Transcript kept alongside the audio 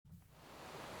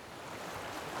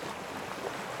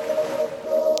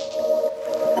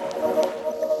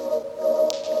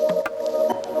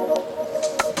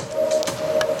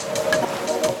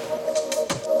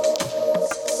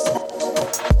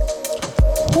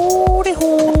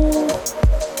Hey-ho.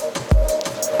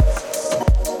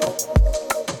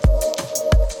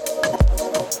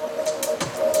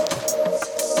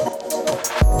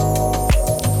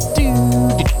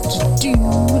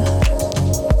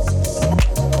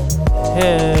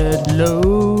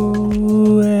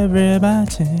 Hello,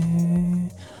 everybody.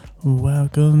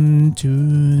 Welcome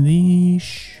to the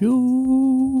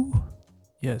show.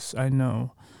 Yes, I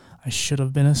know. I should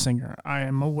have been a singer. I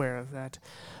am aware of that.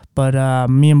 But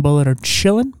me and Bullet are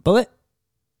chilling. Bullet?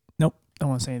 Nope, don't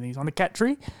want to say anything. He's on the cat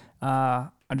tree. I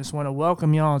just want to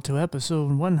welcome y'all to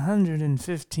episode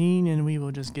 115, and we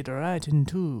will just get right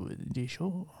into the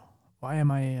show. Why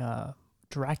am I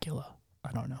Dracula?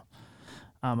 I don't know.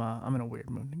 I'm in a weird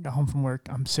mood. Got home from work.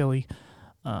 I'm silly.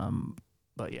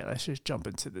 But yeah, let's just jump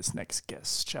into this next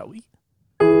guest, shall we?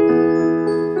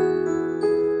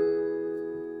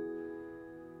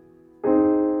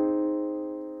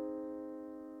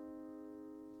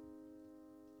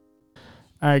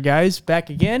 All right, guys, back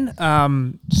again.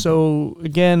 So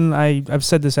again, I've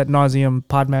said this ad nauseum.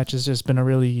 Podmatch has just been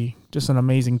an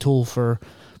amazing tool for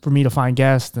me to find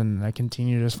guests, and I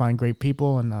continue to just find great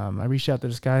people. And I reached out to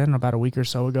this guy about a week or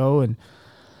so ago, and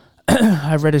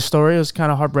I've read his story. It was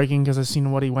kind of heartbreaking because I've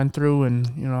seen what he went through, and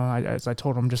as I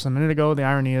told him just a minute ago, the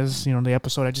irony is, the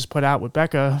episode I just put out with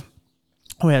Becca,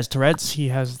 who has Tourette's, he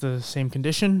has the same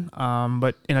condition,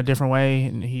 but in a different way,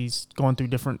 and he's going through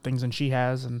different things than she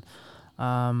has, and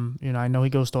I know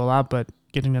he goes through a lot, but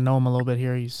getting to know him a little bit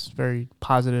here, he's very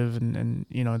positive, and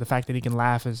the fact that he can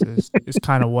laugh is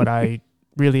kind of what I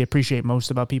really appreciate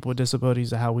most about people with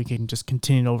disabilities, how we can just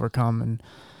continue to overcome and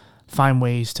find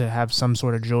ways to have some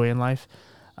sort of joy in life.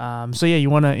 So yeah, you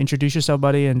want to introduce yourself,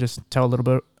 buddy, and just tell a little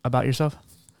bit about yourself?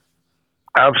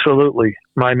 Absolutely.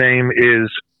 My name is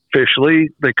Fish Lee.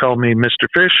 They call me Mr.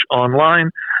 Fish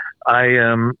online. I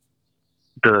am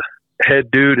the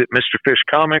head dude at Mr. Fish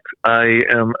Comics. I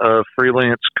am a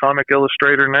freelance comic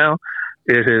illustrator now.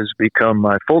 It has become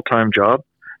my full-time job.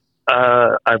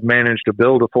 I've managed to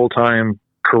build a full-time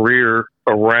career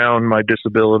around my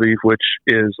disability, which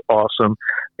is awesome.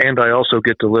 And I also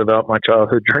get to live out my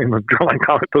childhood dream of drawing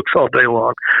comic books all day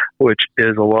long, which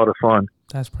is a lot of fun.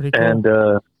 That's pretty cool. And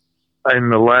in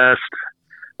the last,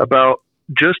 about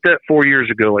just at 4 years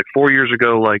ago,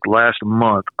 last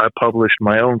month, I published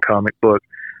my own comic book,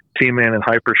 T-Man and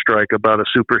Hyperstrike, about a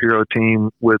superhero team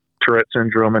with Tourette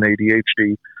syndrome and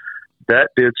ADHD. That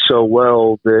did so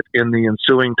well that in the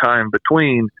ensuing time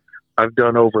between, I've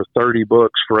done over 30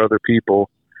 books for other people.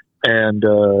 And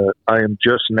I am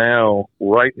just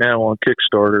right now on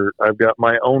Kickstarter, I've got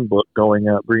my own book going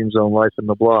out, Green Zone Life in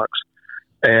the Blocks.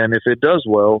 And if it does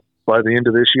well, by the end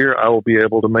of this year, I will be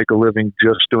able to make a living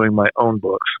just doing my own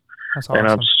books. That's awesome.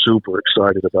 And I'm super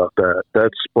excited about that.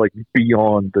 That's like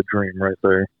beyond the dream right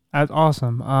there. That's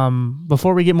awesome.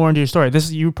 Before we get more into your story,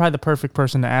 you're probably the perfect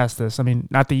person to ask this. I mean,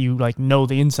 not that you know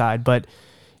the inside, but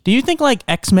do you think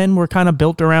X-Men were kind of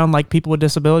built around people with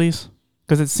disabilities?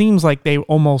 Because it seems like they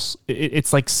almost,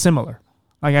 it's similar.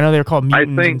 I know they were called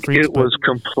mutants. I think it was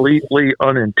completely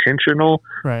unintentional,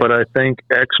 right. But I think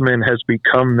X-Men has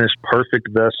become this perfect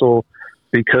vessel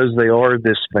because they are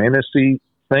this fantasy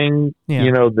thing,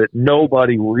 that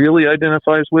nobody really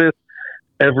identifies with.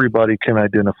 Everybody can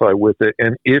identify with it.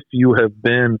 And if you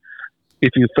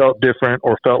felt different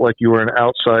or felt like you were an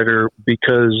outsider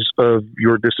because of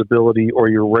your disability or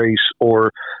your race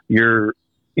or your,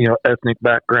 ethnic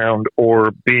background or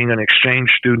being an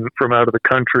exchange student from out of the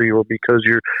country or because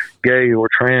you're gay or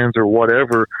trans or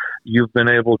whatever, you've been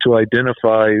able to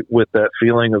identify with that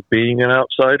feeling of being an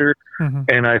outsider. Mm-hmm.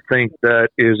 And I think that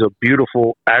is a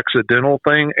beautiful accidental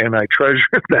thing. And I treasure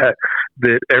that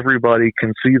everybody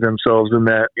can see themselves in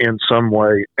that in some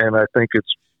way. And I think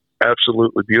it's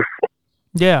absolutely beautiful.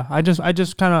 Yeah, I just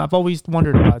kind of, I've always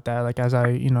wondered about that. As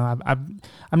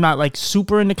I'm not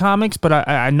super into comics, but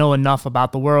I know enough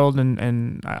about the world,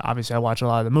 and obviously I watch a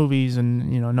lot of the movies,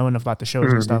 and know enough about the shows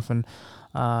mm-hmm. and stuff. And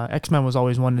X-Men was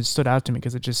always one that stood out to me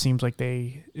because it just seems like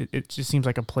it just seems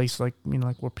like a place where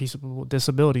people with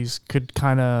disabilities could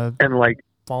kind of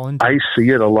fall into. I see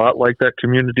it a lot like that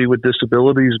community with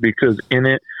disabilities because in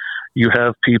it, you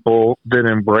have people that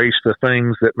embrace the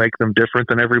things that make them different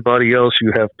than everybody else.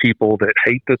 You have people that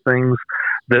hate the things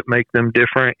that make them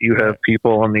different. You have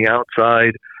people on the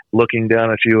outside looking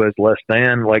down at you as less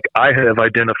than. I have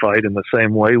identified in the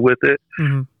same way with it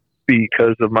mm-hmm.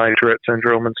 because of my Tourette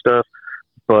syndrome and stuff.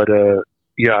 But,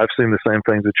 I've seen the same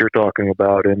things that you're talking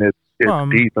about, and it's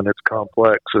deep and it's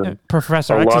complex. And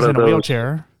Professor X is in a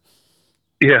wheelchair.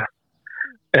 Yeah.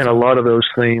 And a lot of those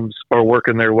themes are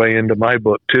working their way into my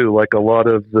book too. A lot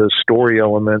of the story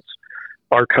elements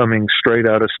are coming straight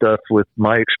out of stuff with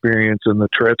my experience in the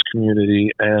Tourette's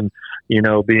community and,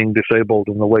 being disabled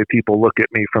and the way people look at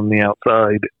me from the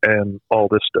outside and all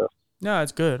this stuff. No,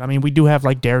 it's good. I mean, we do have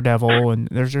like Daredevil, and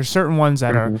there's certain ones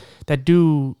that are that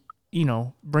do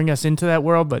bring us into that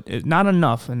world, but not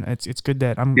enough. And it's good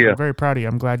that I'm very proud of you.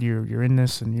 I'm glad you're in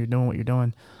this and you're doing what you're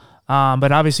doing.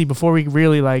 But obviously, before we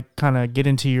really like kind of get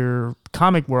into your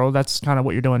comic world, that's kind of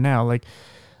what you're doing now. Like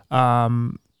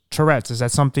Tourette's, is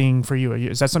that something for you?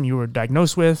 Is that something you were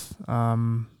diagnosed with?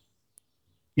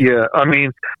 Yeah, I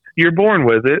mean, you're born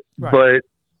with it, right.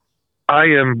 But I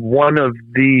am one of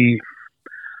the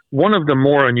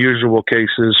more unusual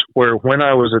cases where when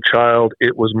I was a child,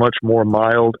 it was much more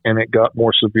mild and it got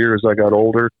more severe as I got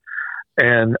older.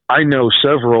 And I know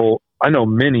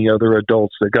many other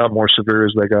adults that got more severe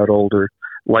as they got older,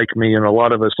 like me. And a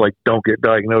lot of us don't get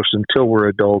diagnosed until we're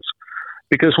adults.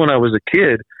 Because when I was a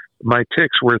kid, my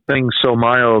tics were things so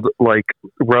mild, like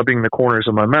rubbing the corners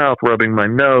of my mouth, rubbing my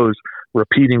nose,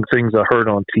 repeating things I heard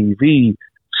on TV,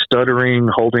 stuttering,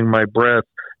 holding my breath,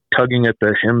 tugging at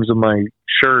the hems of my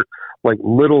shirt, like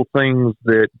little things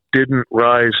that didn't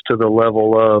rise to the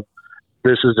level of,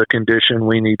 this is a condition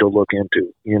we need to look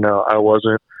into. I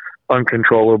wasn't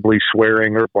uncontrollably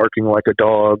swearing or barking like a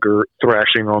dog or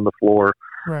thrashing on the floor.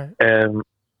 Right. And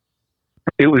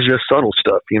it was just subtle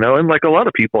stuff, and like a lot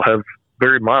of people have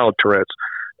very mild Tourette's,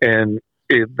 and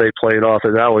they play it off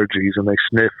as allergies, and they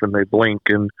sniff and they blink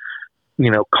and,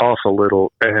 cough a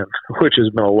little, and which has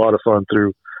been a lot of fun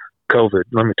through COVID,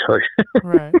 let me tell you.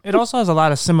 Right. It also has a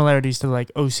lot of similarities to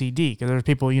like OCD, because there's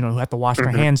people, who have to wash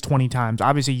their hands 20 times.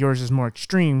 Obviously, yours is more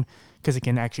extreme because it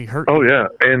can actually hurt you. Oh, yeah.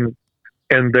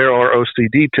 And there are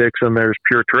OCD tics and there's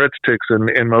pure Tourette's tics,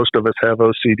 and most of us have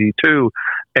OCD too.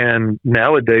 And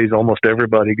nowadays, almost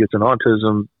everybody gets an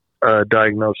autism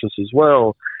diagnosis as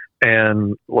well.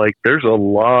 And like, there's a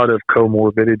lot of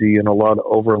comorbidity and a lot of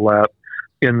overlap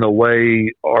in the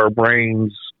way our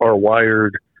brains are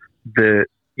wired that,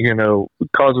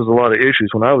 causes a lot of issues.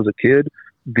 When I was a kid,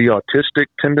 the autistic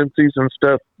tendencies and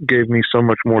stuff gave me so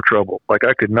much more trouble. Like,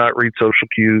 I could not read social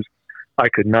cues. I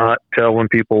could not tell when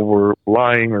people were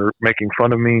lying or making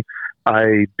fun of me.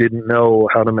 I didn't know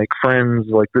how to make friends.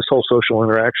 Like, this whole social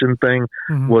interaction thing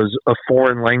was a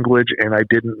foreign language, and I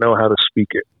didn't know how to speak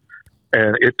it.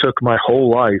 And it took my whole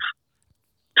life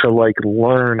to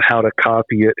learn how to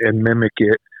copy it and mimic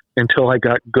it until I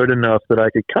got good enough that I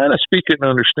could kind of speak it and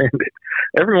understand it.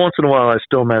 Every once in a while I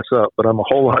still mess up, but I'm a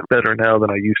whole lot better now than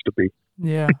I used to be.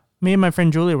 Yeah. Me and my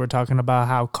friend Julia were talking about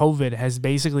how COVID has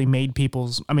basically made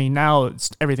now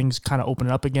everything's kind of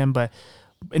opening up again, but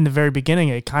in the very beginning,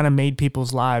 it kind of made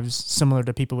people's lives similar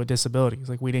to people with disabilities.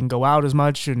 Like, we didn't go out as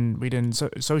much and we didn't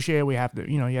associate. We have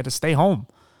to, you had to stay home.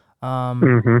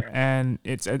 And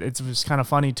it was kind of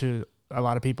funny to a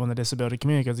lot of people in the disability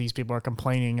community, because these people are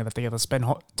complaining that they have to spend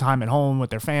time at home with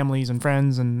their families and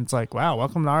friends. And it's like, wow,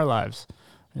 welcome to our lives,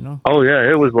 Oh yeah.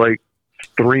 It was like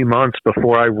 3 months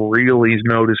before I really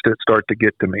noticed it start to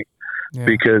get to me,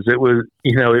 because it was,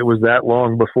 it was that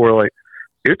long before,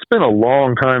 it's been a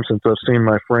long time since I've seen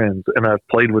my friends and I've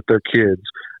played with their kids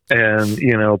and,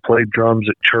 played drums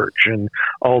at church and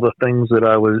all the things that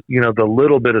I was, the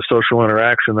little bit of social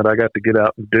interaction that I got to get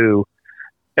out and do.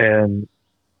 And,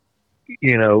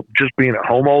 just being at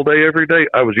home all day, every day,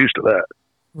 I was used to that.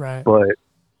 Right. But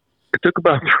it took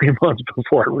about 3 months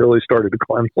before I really started to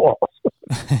climb the walls.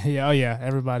 Yeah. Oh yeah.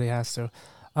 Everybody has to.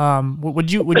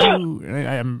 Would you,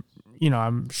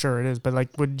 I'm sure it is, but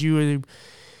would you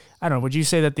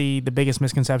say that the biggest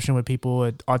misconception with people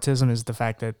with autism is the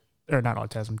fact that, or not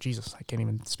autism, Jesus, I can't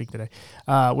even speak today,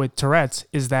 with Tourette's,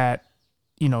 is that,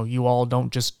 you all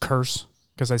don't just curse?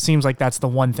 Because it seems like that's the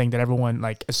one thing that everyone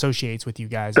associates with you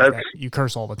guys, is that you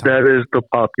curse all the time. That is the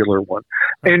popular one.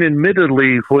 Right. And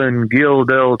admittedly, when Gil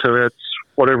del Tourette's,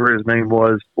 whatever his name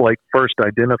was, first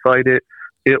identified it,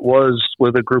 it was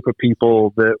with a group of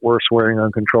people that were swearing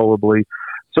uncontrollably.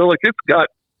 So it's got,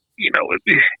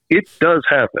 it does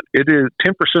happen. It is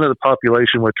 10% of the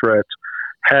population with Tourette's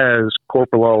has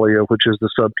coprolalia, which is the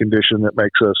subcondition that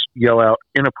makes us yell out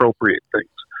inappropriate things,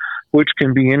 which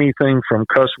can be anything from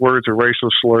cuss words or racial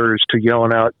slurs to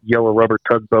yelling out yellow rubber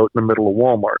tugboat in the middle of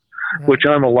Walmart, which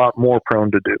I'm a lot more prone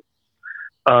to do.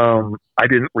 I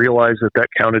didn't realize that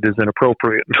counted as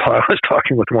inappropriate until I was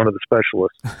talking with one of the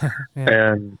specialists.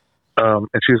 And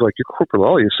she was like, your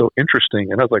coprolalia is so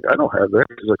interesting. And I was like, I don't have that.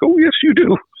 She's like, oh, yes, you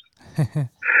do.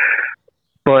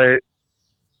 But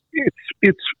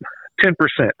it's 10%.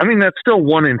 I mean, that's still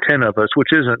 1 in 10 of us, which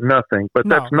isn't nothing, but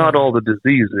that's not all the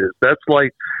disease is. That's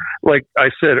like I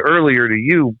said earlier to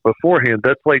you beforehand,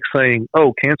 that's like saying,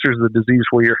 oh, cancer is the disease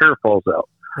where your hair falls out.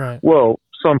 Right. Well,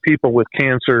 some people with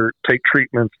cancer take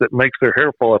treatments that makes their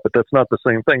hair fall out, but that's not the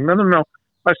same thing. No.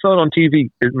 I saw it on TV.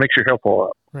 It makes your hair fall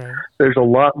out. Right. There's a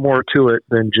lot more to it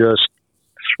than just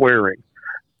swearing.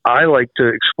 I like to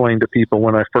explain to people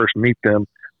when I first meet them,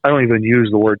 I don't even use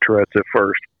the word Tourette's at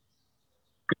first.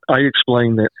 I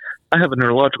explain that I have a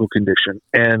neurological condition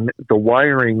and the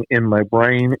wiring in my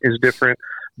brain is different.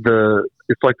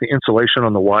 It's like the insulation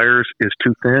on the wires is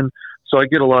too thin. So I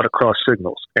get a lot of cross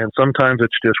signals, and sometimes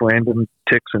it's just random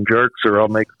ticks and jerks, or I'll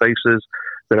make faces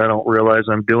that I don't realize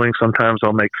I'm doing. Sometimes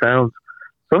I'll make sounds.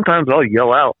 Sometimes I'll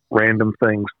yell out random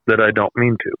things that I don't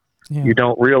mean to. Yeah. You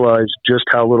don't realize just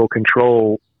how little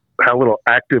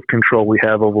active control we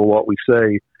have over what we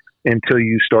say until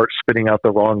you start spitting out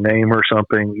the wrong name or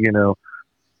something. You know,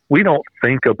 we don't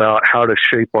think about how to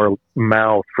shape our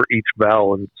mouth for each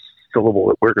vowel and syllable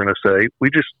that we're going to say. We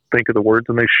just think of the words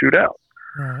and they shoot out.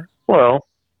 Right. Well,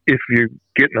 if you're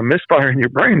getting a misfire in your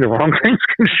brain, the wrong things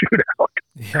can shoot out.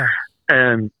 Yeah.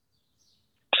 And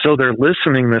so they're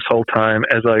listening this whole time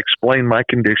as I explain my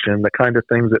condition, the kind of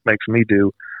things it makes me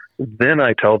do. Then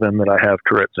I tell them that I have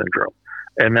Tourette syndrome.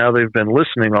 And now they've been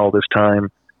listening all this time,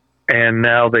 and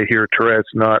now they hear Tourette's,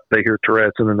 they hear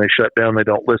Tourette's, and then they shut down. They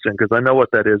don't listen because I know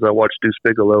what that is. I watch Deuce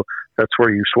Bigalow. That's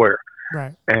where you swear.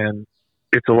 Right. And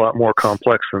it's a lot more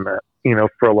complex than that. You know,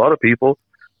 for a lot of people,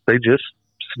 they just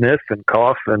sniff and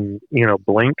cough and,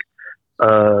 blink.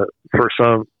 For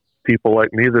some people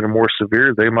like me that are more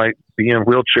severe, they might be in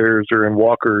wheelchairs or in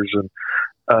walkers and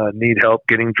need help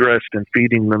getting dressed and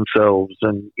feeding themselves.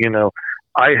 And,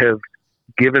 I have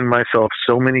given myself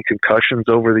so many concussions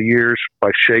over the years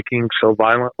by shaking so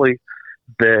violently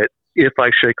that if I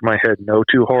shake my head no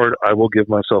too hard, I will give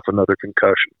myself another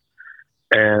concussion.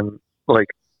 And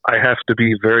I have to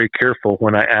be very careful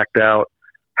when I act out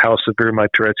how severe my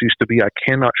Tourette's used to be. I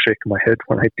cannot shake my head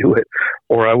when I do it,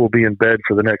 or I will be in bed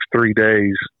for the next 3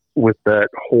 days with that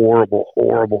horrible,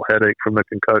 horrible headache from the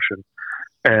concussion.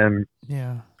 And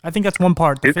yeah, I think that's one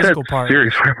part. The physical part,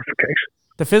 serious ramifications.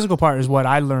 The physical part is what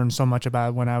I learned so much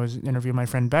about when I was interviewing my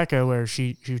friend Becca, where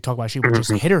she would talk about she would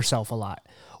just hit herself a lot,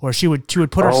 or she would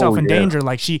put herself in danger.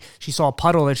 Like she saw a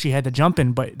puddle that she had to jump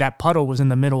in, but that puddle was in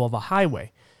the middle of a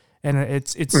highway. And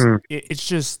it's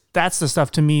just, that's the stuff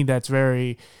to me that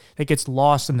gets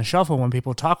lost in the shuffle when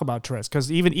people talk about Tourette's.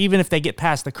 Because even if they get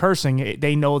past the cursing,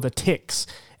 they know the tics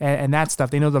and that stuff.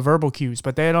 They know the verbal cues,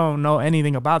 but they don't know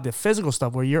anything about the physical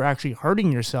stuff where you're actually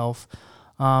hurting yourself.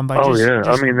 I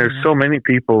mean, there's so many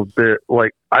people that,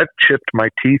 I've chipped my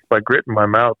teeth by gritting my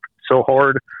mouth so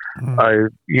hard. I,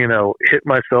 hit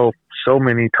myself so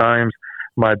many times.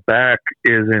 My back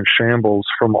is in shambles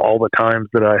from all the times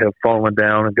that I have fallen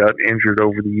down and gotten injured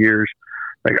over the years.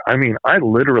 I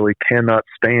literally cannot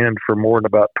stand for more than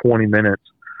about 20 minutes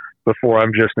before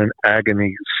I'm just in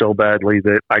agony so badly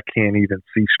that I can't even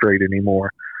see straight anymore.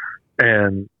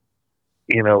 And,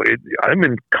 I'm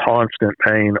in constant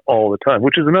pain all the time,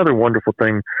 which is another wonderful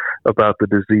thing about the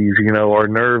disease. Our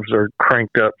nerves are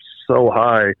cranked up so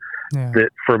high that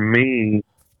for me,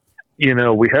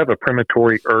 we have a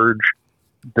premonitory urge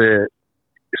that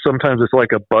sometimes it's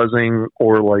like a buzzing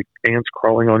or like ants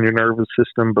crawling on your nervous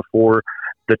system before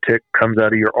the tick comes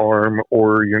out of your arm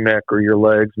or your neck or your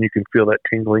legs, and you can feel that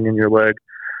tingling in your leg.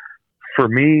 For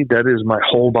me, that is my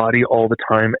whole body all the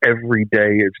time, every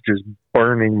day. It's just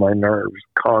burning my nerves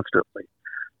constantly.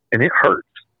 And it hurts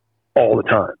all the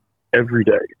time, every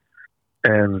day.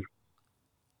 And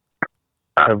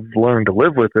I've learned to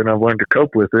live with it. I've learned to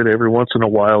cope with it. Every once in a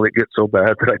while, it gets so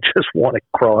bad that I just want to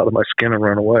crawl out of my skin and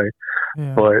run away.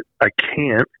 Yeah. But I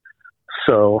can't.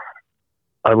 So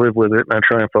I live with it, and I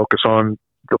try and focus on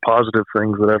the positive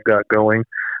things that I've got going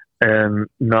and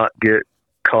not get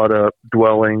caught up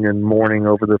dwelling and mourning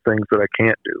over the things that I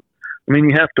can't do. I mean,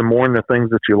 you have to mourn the things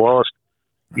that you lost.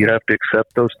 You have to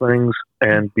accept those things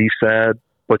and be sad,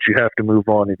 but you have to move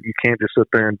on. You can't just sit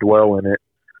there and dwell in it.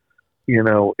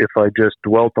 If I just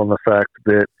dwelt on the fact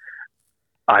that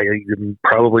I am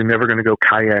probably never going to go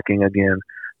kayaking again,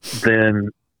 then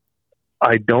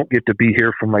I don't get to be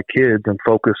here for my kids and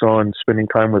focus on spending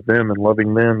time with them and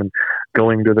loving them and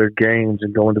going to their games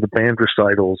and going to the band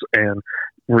recitals and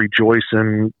rejoice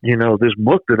in, this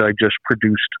book that I just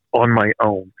produced on my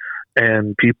own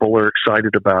and people are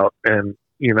excited about. And,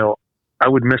 I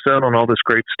would miss out on all this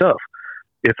great stuff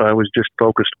if I was just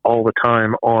focused all the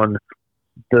time on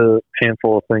the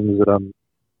handful of things that I'm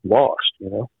lost,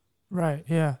 Right.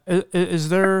 Yeah. Is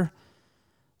there,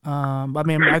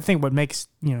 I think what makes,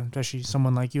 especially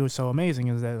someone like you so amazing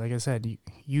is that, like I said,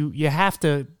 you have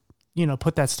to,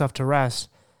 put that stuff to rest,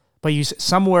 but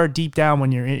somewhere deep down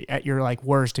when you're at your like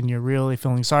worst and you're really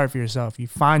feeling sorry for yourself, you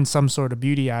find some sort of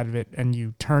beauty out of it and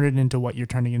you turn it into what you're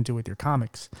turning into with your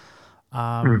comics.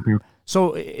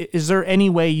 So is there any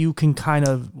way you can kind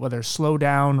of, whether slow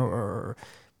down or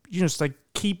you just like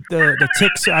keep the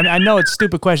ticks? I know it's a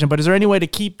stupid question, but is there any way to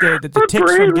keep the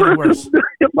ticks from getting worse?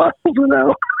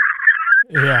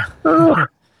 Yeah.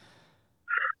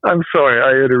 I'm sorry,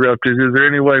 I interrupted. Is there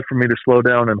any way for me to slow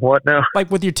down and what now? Like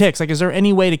with your ticks, like is there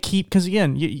any way to keep, because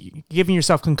again, you giving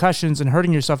yourself concussions and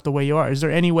hurting yourself the way you are, is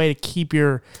there any way to keep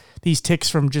these ticks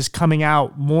from just coming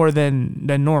out more than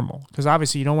normal? Because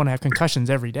obviously you don't want to have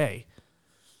concussions every day.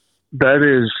 That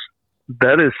is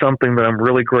something that I'm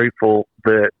really grateful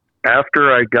that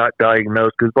after I got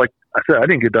diagnosed, because like I said, I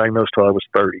didn't get diagnosed till I was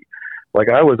 30. Like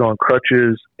I was on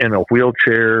crutches, in a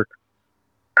wheelchair,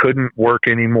 couldn't work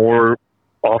anymore,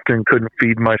 often couldn't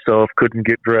feed myself, couldn't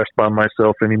get dressed by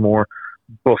myself anymore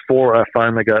before I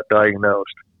finally got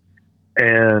diagnosed.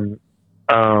 And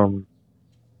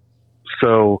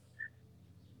so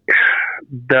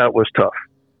that was tough.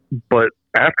 But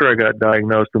after I got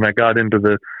diagnosed and I got into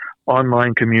the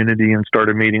online community and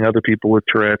started meeting other people with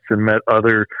Tourette's and met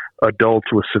other adults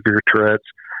with severe Tourette's,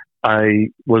 I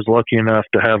was lucky enough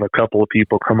to have a couple of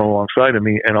people come alongside of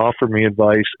me and offer me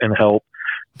advice and help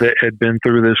that had been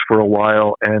through this for a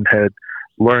while and had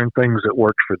learned things that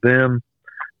worked for them.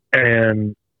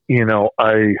 And, you know,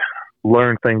 I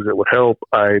learned things that would help.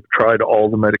 I tried all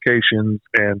the medications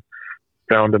and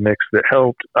found a mix that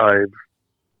helped. I've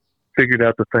figured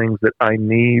out the things that I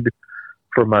need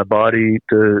for my body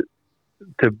to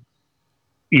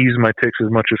ease my tics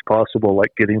as much as possible,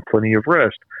 like getting plenty of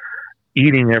rest,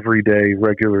 eating every day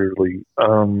regularly,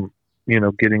 you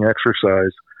know, getting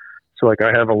exercise. So like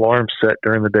I have alarms set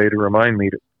during the day to remind me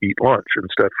to eat lunch and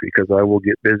stuff because I will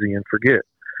get busy and forget.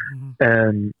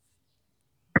 And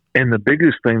the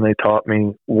biggest thing they taught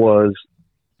me was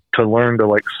to learn to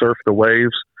like surf the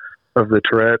waves of the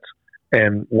Tourette's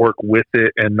and work with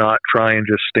it and not try and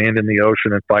just stand in the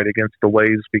ocean and fight against the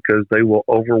waves, because they will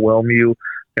overwhelm you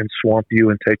and swamp you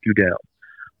and take you down.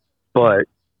 But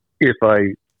if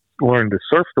I learn to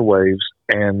surf the waves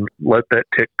and let that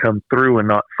tic come through and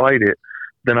not fight it,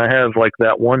 then I have like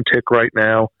that one tic right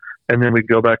now, and then we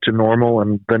go back to normal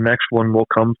and the next one will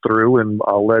come through and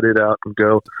I'll let it out and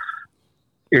go.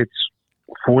 It's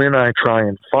when I try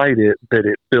and fight it that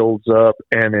it builds up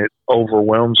and it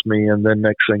overwhelms me. And then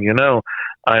next thing you know,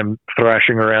 I'm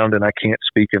thrashing around and I can't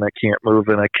speak and I can't move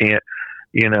and I can't,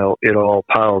 you know, it all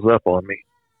piles up on me.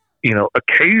 You know,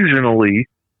 occasionally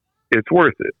it's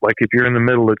worth it. Like if you're in the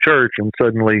middle of church and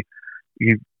suddenly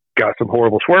you got some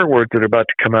horrible swear words that are about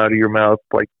to come out of your mouth,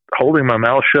 like holding my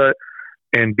mouth shut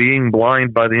and being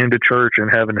blind by the end of church and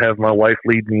having to have my wife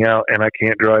lead me out and I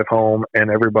can't drive home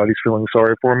and everybody's feeling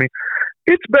sorry for me.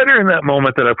 It's better in that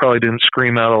moment that I probably didn't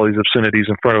scream out all these obscenities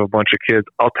in front of a bunch of kids.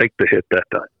 I'll take the hit that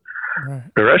time. Right.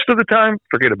 The rest of the time,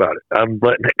 forget about it. I'm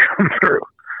letting it come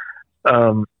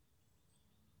through.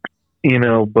 You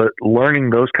know, but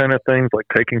learning those kind of things, like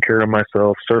taking care of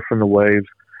myself, surfing the waves,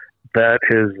 that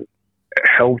has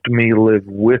helped me live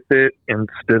with it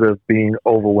instead of being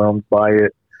overwhelmed by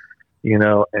it, you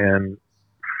know. And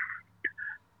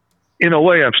in a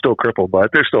way, I'm still crippled by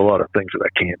it. There's still a lot of things that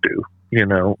I can't do, you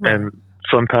know. Right. And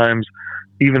sometimes,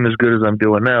 even as good as I'm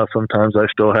doing now, sometimes I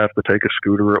still have to take a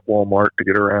scooter at Walmart to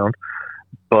get around.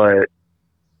 But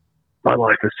my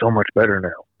life is so much better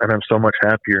now, and I'm so much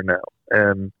happier now.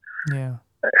 And yeah,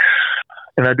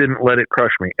 and I didn't let it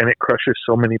crush me, and it crushes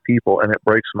so many people, and it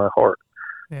breaks my heart.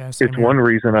 Yeah, it's one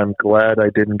reason I'm glad I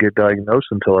didn't get diagnosed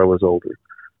until I was older,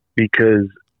 because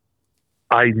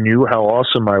I knew how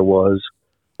awesome I was.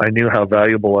 I knew how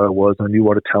valuable I was. I knew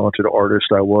what a talented artist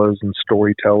I was and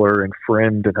storyteller and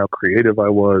friend and how creative I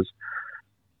was.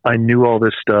 I knew all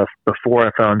this stuff before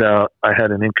I found out I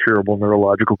had an incurable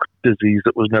neurological disease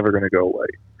that was never going to go away.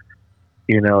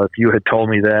 You know, if you had told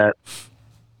me that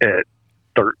at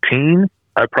 13,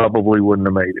 I probably wouldn't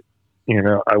have made it. You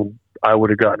know, I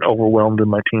would have gotten overwhelmed in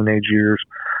my teenage years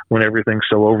when everything's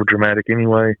so overdramatic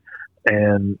anyway.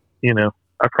 And, you know,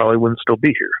 I probably wouldn't still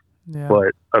be here. Yeah.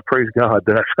 But I praise God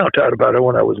that I found out about it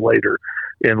when I was later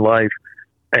in life.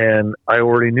 And I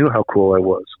already knew how cool I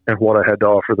was and what I had to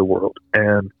offer the world.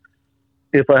 And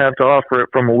if I have to offer it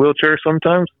from a wheelchair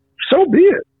sometimes, so be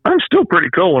it. I'm still pretty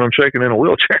cool when I'm shaking in a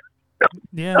wheelchair.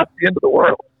 Yeah. Not the end of the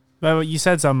world. But you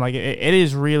said something like it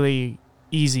is really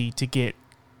easy to get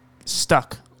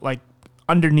stuck like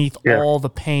underneath all the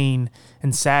pain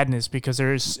and sadness, because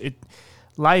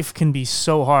life can be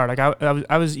so hard. Like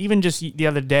I was even just the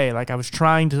other day, like I was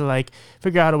trying to like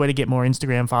figure out a way to get more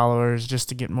Instagram followers, just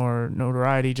to get more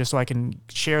notoriety, just so I can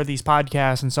share these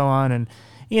podcasts and so on. And,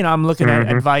 you know, I'm looking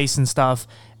at advice and stuff.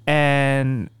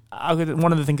 And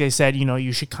one of the things they said, you know,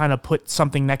 you should kind of put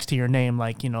something next to your name,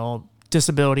 like, you know,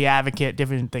 disability advocate,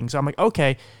 different things. So I'm like,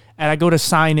 okay. And I go to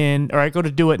sign in, or I go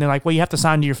to do it, and they're like, well, you have to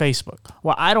sign to your Facebook.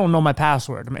 Well, I don't know my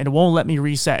password, and it won't let me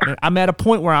reset. And I'm at a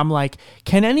point where I'm like,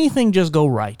 can anything just go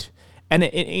right? And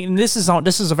this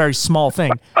is a very small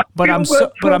thing, but I'm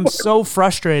so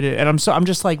frustrated, and I'm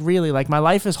just like, really, like, my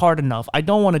life is hard enough. I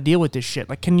don't want to deal with this shit.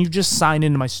 Like, can you just sign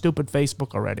into my stupid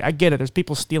Facebook already? I get it. There's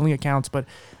people stealing accounts, but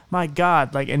my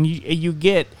God, like, and you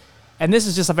get. And this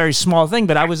is just a very small thing,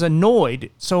 but I was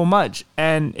annoyed so much.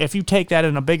 And if you take that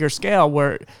in a bigger scale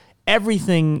where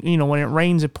everything, you know, when it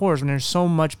rains, it pours, when there's so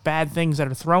much bad things that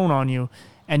are thrown on you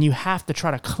and you have to try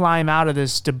to climb out of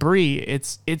this debris,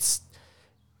 it's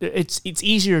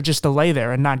easier just to lay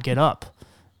there and not get up.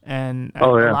 And a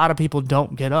lot of people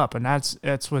don't get up. And that's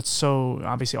what's so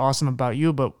obviously awesome about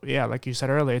you. But yeah, like you said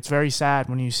earlier, it's very sad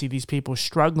when you see these people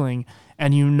struggling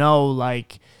and you know,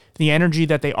 like, the energy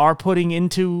that they are putting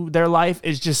into their life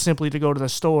is just simply to go to the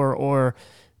store or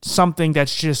something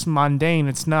that's just mundane.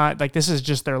 It's not like this is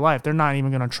just their life. They're not even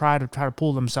going to try to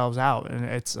pull themselves out. And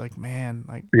it's like, man,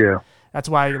 like, that's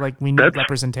why, like, we need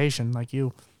representation like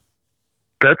you.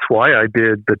 That's why I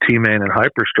did the T-Man and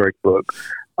Hyperstrike book.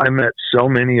 I met so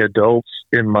many adults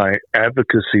in my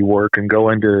advocacy work and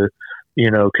going to,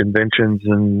 you know, conventions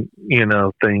and, you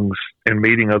know, things and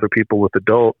meeting other people with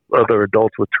other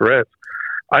adults with Tourette's.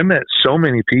 I met so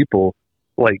many people,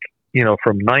 like, you know,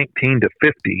 from 19 to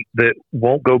 50 that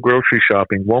won't go grocery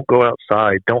shopping, won't go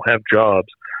outside, don't have jobs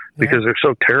because they're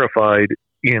so terrified,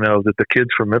 you know, that the kids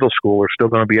from middle school are still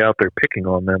going to be out there picking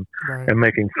on them and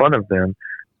making fun of them.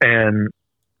 And,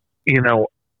 you know,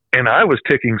 and I was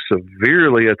ticking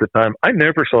severely at the time. I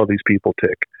never saw these people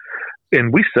tick.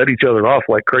 And we set each other off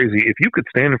like crazy. If you could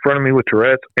stand in front of me with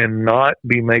Tourette's and not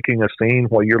be making a scene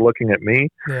while you're looking at me,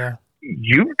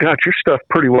 you've got your stuff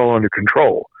pretty well under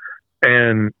control.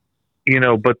 And, you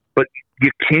know, but you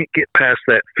can't get past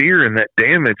that fear and that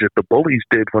damage that the bullies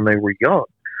did when they were young.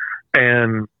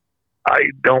 And I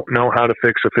don't know how to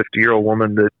fix a 50-year-old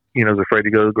woman that, you know, is afraid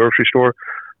to go to the grocery store,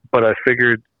 but I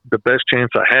figured the best chance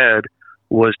I had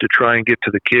was to try and get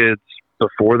to the kids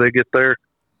before they get there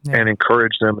and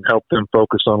encourage them and help them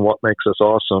focus on what makes us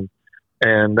awesome.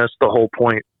 And that's the whole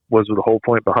point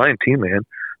behind T-Man.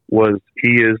 Was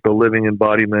he is the living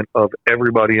embodiment of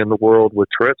everybody in the world with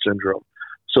Tourette syndrome.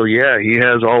 So yeah, he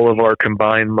has all of our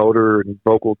combined motor and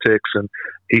vocal tics, and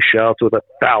he shouts with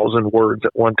 1,000 words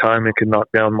at one time and can knock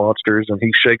down monsters, and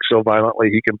he shakes so violently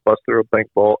he can bust through a bank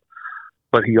vault.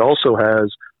 But he also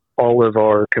has all of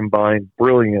our combined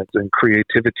brilliance and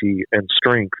creativity and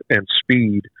strength and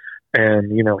speed,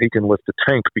 and, you know, he can lift a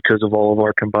tank because of all of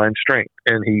our combined strength,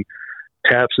 and he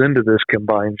taps into this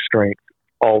combined strength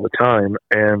all the time.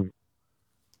 And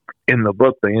in the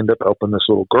book, they end up helping this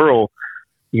little girl,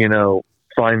 you know,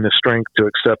 find the strength to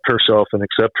accept herself and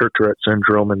accept her Tourette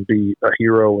syndrome and be a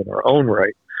hero in her own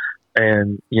right.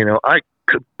 And, you know, I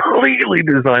completely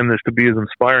designed this to be as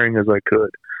inspiring as I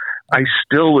could. I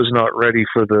still was not ready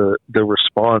for the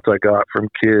response I got from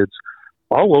kids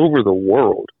all over the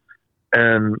world.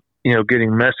 And, you know,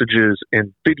 getting messages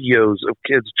and videos of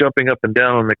kids jumping up and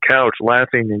down on the couch,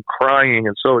 laughing and crying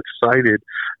and so excited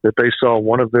that they saw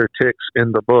one of their tics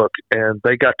in the book and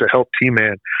they got to help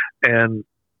T-Man. And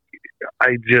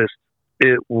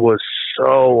it was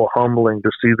so humbling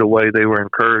to see the way they were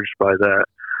encouraged by that.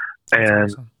 And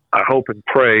awesome. I hope and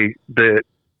pray that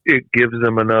it gives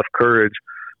them enough courage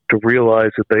to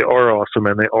realize that they are awesome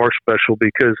and they are special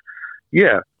because,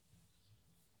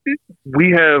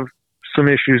 we have some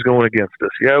issues going against us.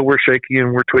 Yeah, we're shaky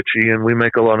and we're twitchy and we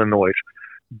make a lot of noise,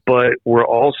 but we're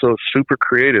also super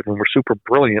creative and we're super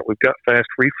brilliant. We've got fast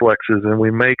reflexes and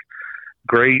we make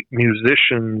great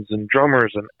musicians and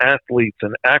drummers and athletes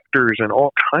and actors and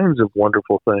all kinds of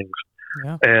wonderful things.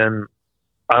 Yeah. And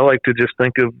I like to just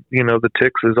think of, you know, the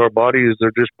tics as our bodies.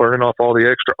 They're just burning off all the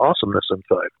extra awesomeness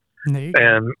inside.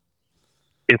 And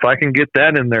if I can get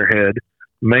that in their head,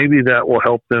 maybe that will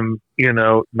help them, you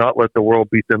know, not let the world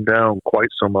beat them down quite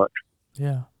so much.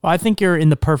 Yeah. Well, I think you're in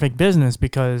the perfect business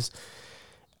because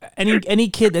any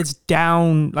kid that's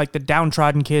down, like the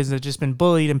downtrodden kids that have just been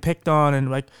bullied and picked on and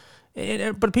like,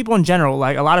 but people in general,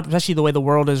 like a lot of, especially the way the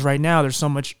world is right now, there's so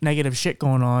much negative shit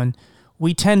going on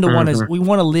we tend to want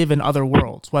to live in other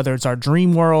worlds, whether it's our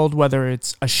dream world, whether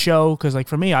it's a show. Because like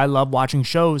for me, I love watching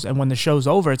shows, and when the show's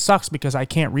over, it sucks because I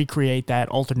can't recreate that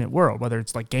alternate world, whether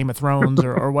it's like Game of Thrones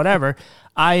or whatever.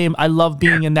 I love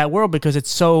being in that world because it's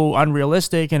so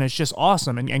unrealistic and it's just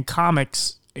awesome. And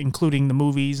comics, including the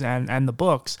movies and the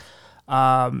books,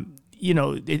 you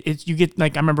know, you get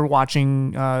like, I remember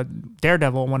watching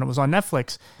Daredevil when it was on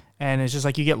Netflix, and it's just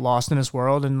like you get lost in this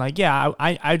world, and like, yeah,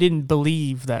 I didn't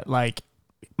believe that like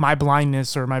my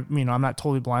blindness or my, you know, I'm not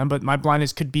totally blind, but my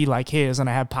blindness could be like his, and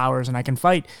I have powers and I can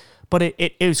fight. But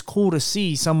it was cool to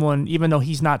see someone, even though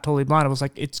he's not totally blind, it was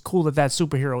like, it's cool that that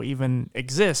superhero even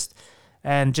exists.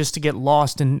 And just to get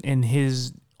lost in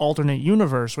his alternate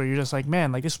universe where you're just like,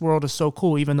 man, like this world is so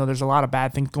cool, even though there's a lot of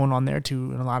bad things going on there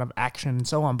too, and a lot of action and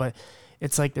so on. But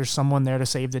it's like there's someone there to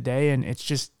save the day, and it's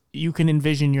just, you can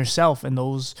envision yourself in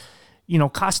those, you know,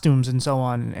 costumes and so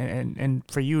on. And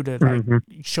for you to like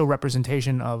show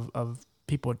representation of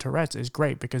people with Tourette's is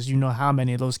great, because you know how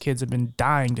many of those kids have been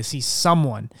dying to see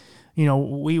someone. You know,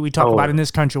 we talk about in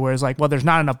this country where it's like, well, there's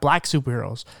not enough black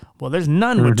superheroes. Well, there's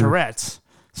none with Tourette's.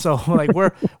 So like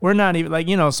we're not even like,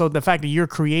 you know, so the fact that you're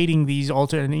creating these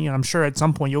alternate, you know, I'm sure at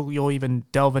some point you'll even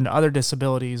delve into other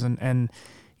disabilities and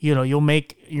you know, you'll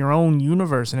make your own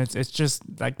universe, and it's just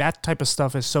like that type of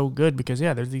stuff is so good, because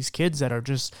yeah, there's these kids that are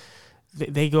just,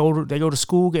 they go to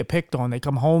school, get picked on, they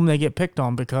come home, they get picked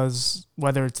on, because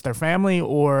whether it's their family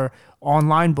or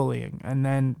online bullying, and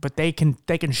then but they can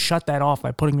shut that off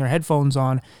by putting their headphones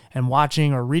on and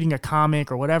watching or reading a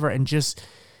comic or whatever, and just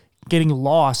getting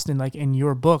lost in like in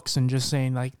your books and just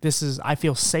saying like, this is, I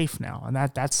feel safe now. And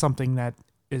that's something that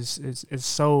is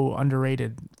so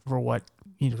underrated for what,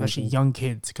 you know, especially young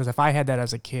kids. Because if I had that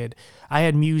as a kid, I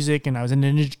had music and I was into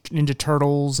Ninja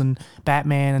Turtles and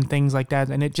Batman and things like that,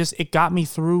 and it got me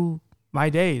through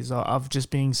my days of just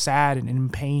being sad and in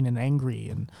pain and angry.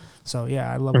 And so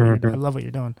yeah, I love what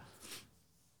you're doing.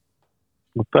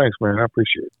 Well, thanks, man. I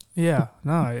appreciate it. Yeah,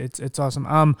 no, it's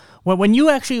awesome. When you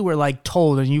actually were like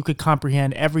told and you could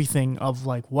comprehend everything of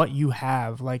like what you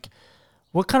have, like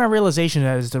what kind of realization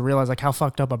that is to realize like how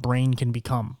fucked up a brain can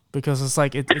become? Because it's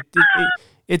like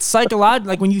it's psychological.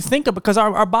 Like when you think of, because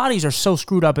our bodies are so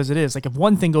screwed up as it is. Like if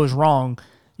one thing goes wrong,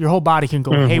 your whole body can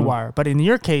go haywire. But in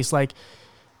your case, like,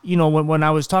 you know, when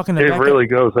I was talking to Becca, it really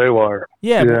goes haywire.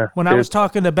 Yeah, when I was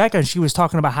talking to Becca, and she was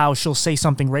talking about how she'll say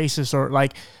something racist, or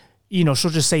like, you know,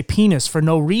 she'll just say penis for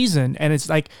no reason. And it's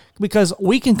like, because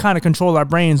we can kind of control our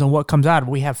brains on what comes out of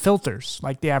it. We have filters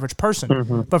like the average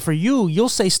person. But for you, you'll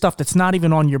say stuff that's not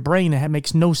even on your brain and it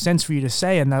makes no sense for you to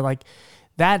say. And that, like,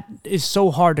 that is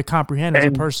so hard to comprehend as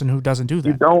a person who doesn't do that.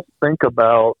 We don't think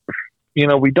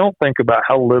about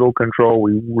how little control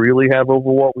we really have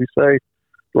over what we say.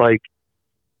 Like,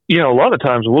 you know, a lot of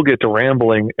times we'll get to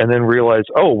rambling and then realize,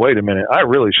 oh, wait a minute, I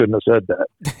really shouldn't have said that.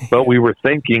 But we were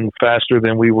thinking faster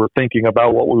than we were thinking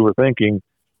about what we were thinking,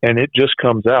 and it just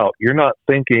comes out. You're not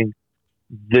thinking,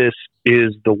 this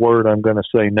is the word I'm going to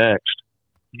say next.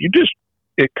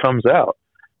 It comes out.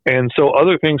 And so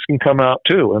other things can come out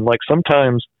too. And like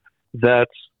sometimes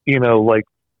that's, you know, like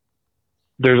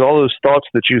there's all those thoughts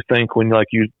that you think when like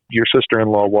your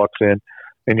sister-in-law walks in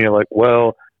and you're like,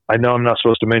 well, I know I'm not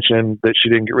supposed to mention that she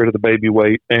didn't get rid of the baby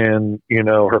weight, and, you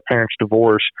know, her parents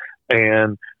divorced,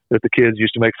 and that the kids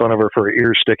used to make fun of her for her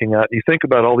ears sticking out. You think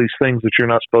about all these things that you're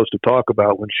not supposed to talk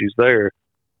about when she's there.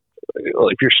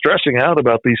 If you're stressing out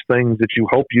about these things that you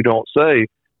hope you don't say,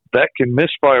 that can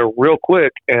misfire real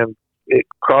quick, and it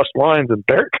crossed lines, and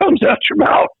there it comes out your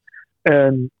mouth.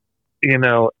 And, you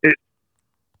know,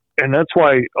 and that's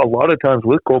why a lot of times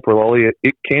with Corporal Ollie,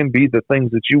 it can be the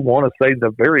things that you want to say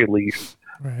the very least.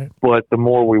 Right. But the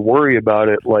more we worry about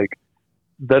it, like,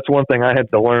 that's one thing I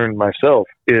had to learn myself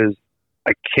is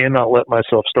I cannot let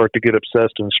myself start to get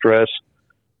obsessed and stress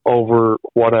over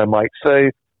what I might say,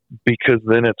 because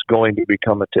then it's going to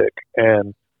become a tick.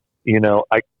 And, you know,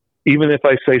 even if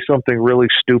I say something really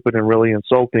stupid and really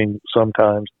insulting,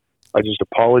 sometimes I just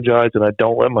apologize and I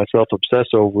don't let myself obsess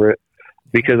over it,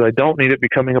 because I don't need it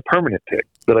becoming a permanent tick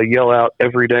that I yell out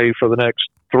every day for the next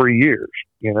 3 years,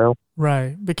 you know?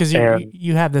 Right. Because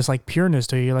you have this like pureness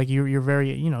to you. Like you're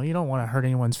very, you know, you don't want to hurt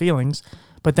anyone's feelings,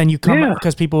 but then you come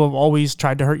because people have always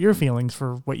tried to hurt your feelings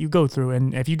for what you go through.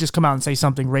 And if you just come out and say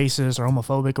something racist or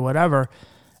homophobic or whatever,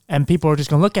 and people are just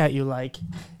going to look at you like,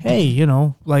 hey, you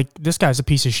know, like this guy's a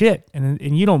piece of shit.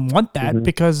 And you don't want that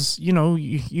because, you know,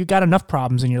 you got enough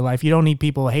problems in your life. You don't need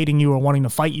people hating you or wanting to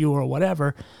fight you or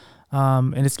whatever.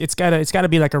 And it's gotta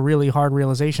be like a really hard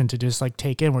realization to just like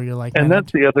take in, where you're like, and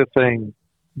that's the other thing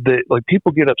that like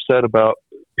people get upset about.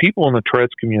 People in the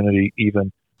Tourette's community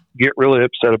even get really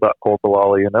upset about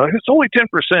corporality. And it's only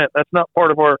 10%. That's not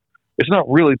part of it's not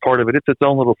really part of it. It's its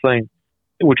own little thing,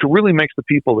 which really makes the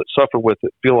people that suffer with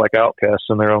it feel like outcasts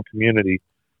in their own community.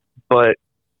 But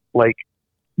like,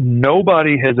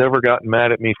 nobody has ever gotten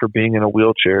mad at me for being in a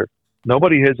wheelchair.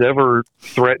 Nobody has ever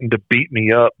threatened to beat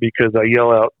me up because I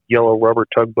yell out yellow rubber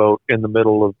tugboat in the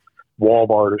middle of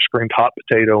Walmart or screamed hot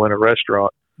potato in a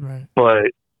restaurant. Right.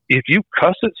 But if you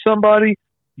cuss at somebody,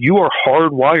 you are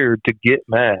hardwired to get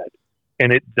mad.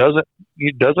 And it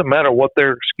doesn't matter what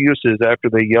their excuse is after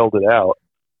they yelled it out.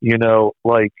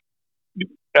 Like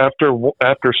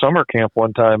after summer camp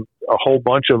one time, a whole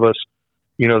bunch of us,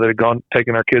 that had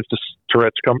taken our kids to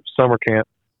Tourette's summer camp,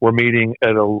 were meeting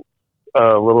at a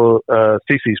little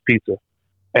Cece's Pizza,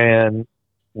 and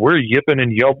we're yipping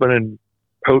and yelping and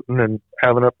hooting and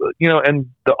having up,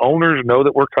 and the owners know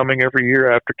that we're coming every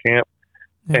year after camp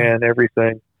and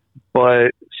everything.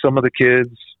 But some of the kids,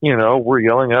 were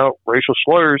yelling out racial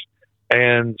slurs,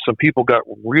 and some people got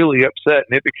really upset,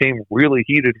 and it became really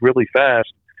heated really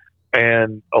fast.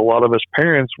 And a lot of us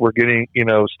parents were getting,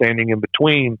 standing in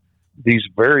between these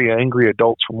very angry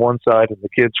adults from one side and the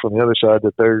kids from the other side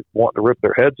that they're wanting to rip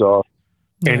their heads off.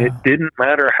 Yeah. And it didn't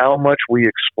matter how much we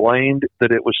explained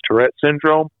that it was Tourette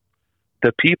syndrome.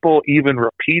 The people even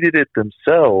repeated it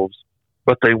themselves,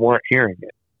 but they weren't hearing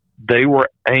it. They were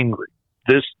angry.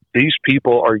 These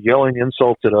people are yelling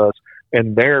insults at us,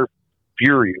 and they're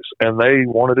furious, and they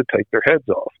wanted to take their heads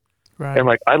off. Right. And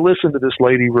like, I listened to this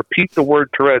lady repeat the word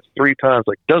Tourette's 3 times.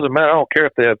 Like, doesn't matter. I don't care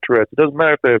if they have Tourette's. It doesn't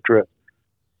matter if they have Tourette's.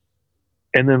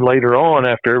 And then later on,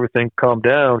 after everything calmed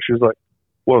down, she was like,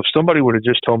 well, if somebody would have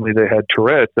just told me they had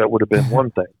Tourette's, that would have been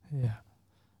one thing. Yeah.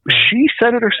 Right. She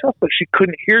said it herself, but she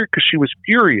couldn't hear it because she was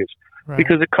furious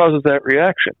because it causes that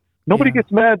reaction. Nobody gets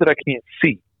mad that I can't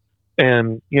see.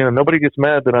 And, nobody gets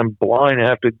mad that I'm blind and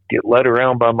have to get led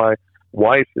around by my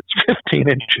wife that's 15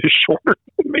 inches shorter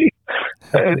than me,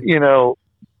 and,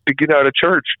 to get out of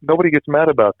church. Nobody gets mad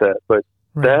about that, but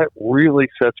that really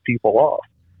sets people off.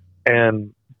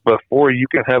 And before you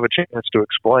can have a chance to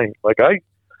explain, like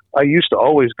I used to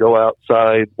always go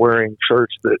outside wearing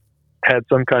shirts that had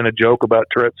some kind of joke about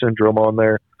Tourette syndrome on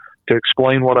there to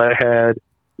explain what I had,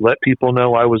 let people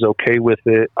know I was okay with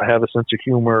it. I have a sense of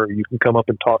humor. You can come up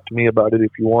and talk to me about it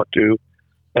if you want to.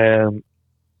 And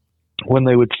when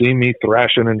they would see me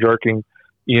thrashing and jerking,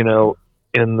 in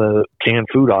the canned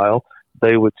food aisle,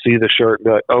 they would see the shirt and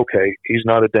be like, okay, he's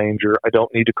not a danger. I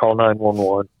don't need to call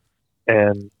 911.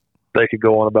 And they could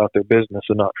go on about their business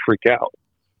and not freak out.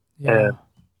 Yeah. And,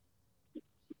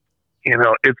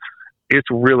 it's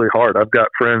really hard. I've got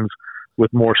friends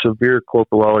with more severe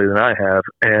corporality than I have.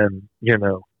 And,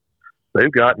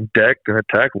 they've gotten decked and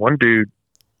attacked. One dude,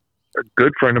 a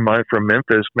good friend of mine from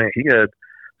Memphis, man, he had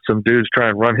some dudes try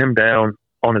and run him down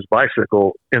on his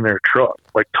bicycle in their truck,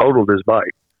 like totaled his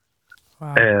bike.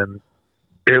 Wow. And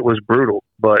it was brutal.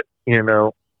 But, he's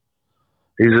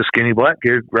a skinny black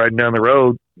kid riding down the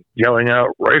road, yelling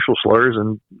out racial slurs,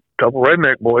 and a couple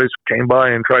redneck boys came by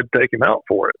and tried to take him out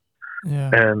for it.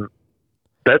 Yeah. And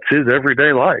that's his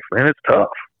everyday life, and it's tough.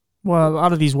 Well, a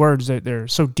lot of these words, they're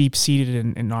so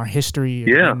deep-seated in our history.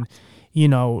 Yeah.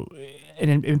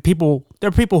 And people, there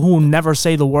are people who will never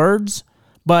say the words,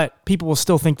 but people will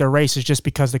still think they're racist just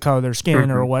because the color of their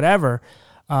skin or whatever.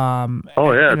 They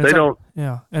don't.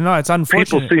 Yeah, and no, it's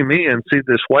unfortunate. People see me and see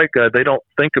this white guy. They don't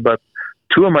think about.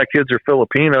 2 of my kids are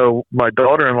Filipino. My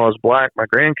daughter-in-law is black. My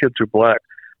grandkids are black.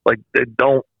 Like, they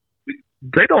don't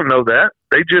know that.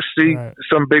 They just see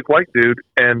some big white dude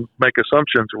and make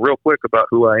assumptions real quick about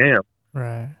who I am.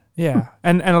 Right. Yeah.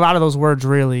 And a lot of those words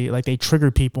really, like, they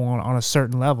trigger people on a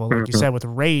certain level. Like you said, with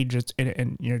rage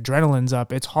and your adrenaline's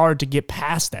up, it's hard to get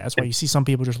past that. That's why you see some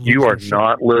people just lose You are their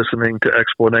not shit. Listening to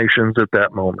explanations at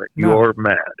that moment. No. You are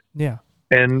mad. Yeah.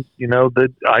 And,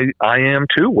 that I am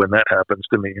too when that happens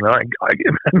to me. I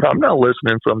get mad. I'm not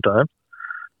listening sometimes.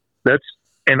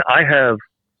 And I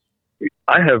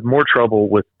have more trouble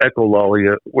with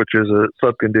echolalia, which is a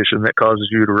subcondition that causes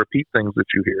you to repeat things that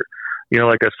you hear.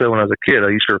 Like I said, when I was a kid, I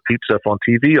used to repeat stuff on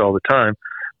TV all the time,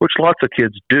 which lots of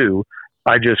kids do.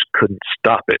 I just couldn't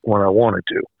stop it when I wanted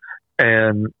to.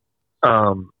 And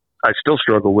I still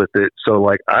struggle with it. So,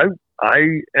 like, I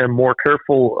am more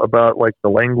careful about, like, the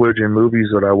language in movies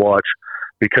that I watch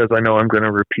because I know I'm going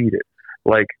to repeat it.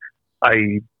 Like,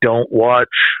 I don't watch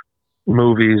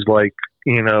movies like,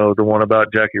 the one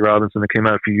about Jackie Robinson that came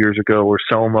out a few years ago, or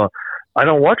Selma. I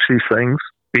don't watch these things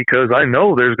because I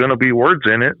know there's going to be words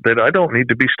in it that I don't need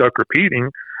to be stuck repeating.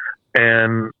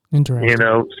 And,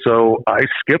 so I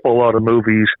skip a lot of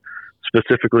movies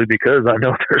specifically because I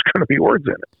know there's going to be words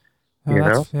in it.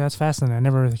 That's fascinating. I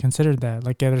never really considered that.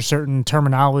 Like, there's certain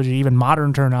terminology, even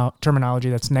modern terminology,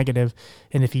 that's negative,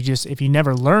 and if you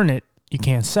never learn it, you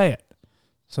can't say it.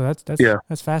 So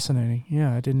that's fascinating.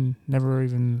 Yeah, I never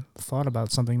even thought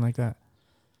about something like that.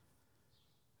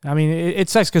 I mean, it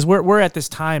sucks because we're at this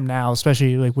time now,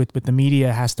 especially like with the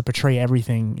media has to portray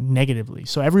everything negatively,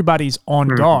 so everybody's on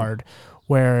guard.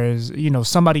 Whereas,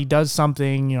 somebody does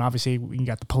something, obviously you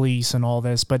got the police and all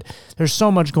this, but there's so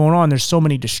much going on. There's so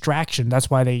many distractions. That's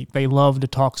why they love to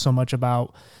talk so much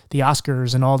about the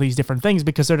Oscars and all these different things,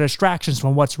 because they're distractions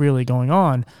from what's really going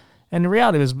on. And the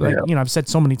reality is, like, I've said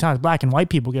so many times, black and white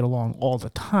people get along all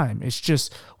the time. It's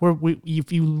just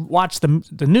if you watch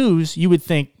the news, you would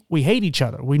think we hate each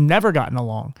other. We've never gotten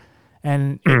along.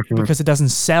 And because it doesn't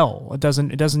sell, it doesn't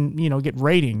get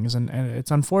ratings, and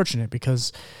it's unfortunate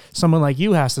because someone like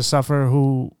you has to suffer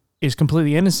who is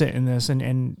completely innocent in this,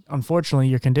 and unfortunately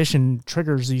your condition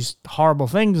triggers these horrible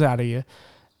things out of you.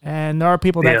 And there are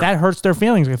people that hurts their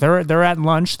feelings. If they're at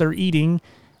lunch, they're eating,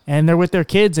 and they're with their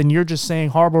kids, and you're just saying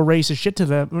horrible racist shit to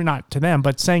them, or not to them,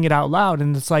 but saying it out loud,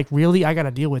 and it's like, really, I got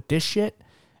to deal with this shit.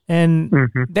 And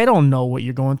they don't know what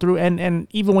you're going through. And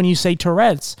even when you say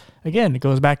Tourette's, again, it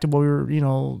goes back to what we were,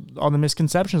 all the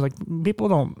misconceptions. Like, people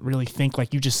don't really think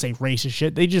like you just say racist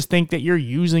shit. They just think that you're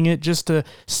using it just to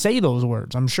say those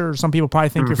words. I'm sure some people probably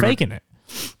think you're faking it.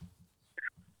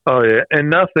 Oh, yeah. And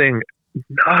nothing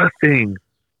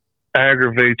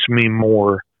aggravates me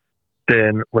more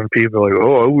than when people are like,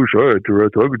 oh, I wish I had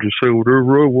Tourette's. I could just say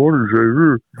whatever I want to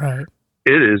say. Right.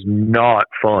 It is not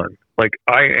fun. Like,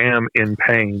 I am in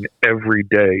pain every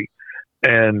day.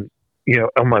 And,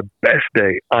 on my best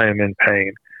day, I am in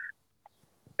pain.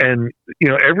 And,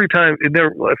 every time,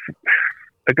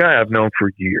 a guy I've known for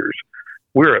years,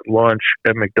 we're at lunch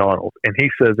at McDonald's, and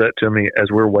he says that to me as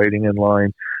we're waiting in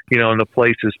line, and the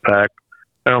place is packed.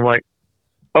 And I'm like,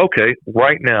 okay,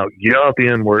 right now, yell out the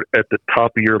N-word at the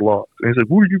top of your lungs. And he's like,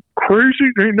 what, are you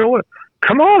crazy? You know what?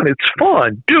 Come on, it's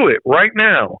fun. Do it right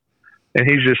now. And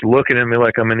he's just looking at me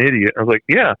like I'm an idiot. I was like,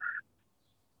 yeah,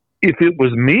 if it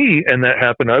was me and that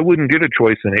happened, I wouldn't get a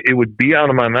choice in it. It would be out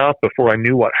of my mouth before I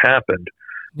knew what happened.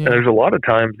 Yeah. And there's a lot of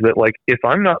times that, like, if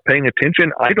I'm not paying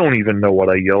attention, I don't even know what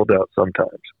I yelled out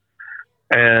sometimes.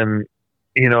 And,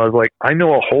 I was like, I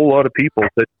know a whole lot of people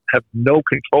that have no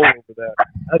control over that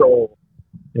at all.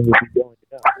 And would be going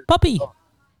down. Puppy.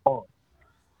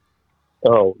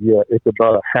 Oh, yeah, it's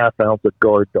about a half ounce of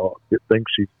guard dog. It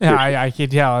thinks she's... Yeah, I can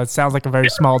tell. It sounds like a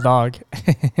very small dog.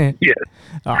 Yes.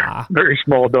 Very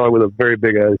small dog with a very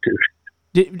big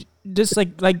attitude. Just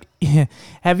like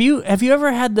have you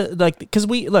ever had because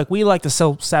we like to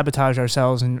self-sabotage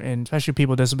ourselves, and especially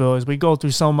people with disabilities. We go through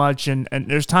so much, and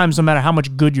there's times, no matter how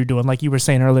much good you're doing, like you were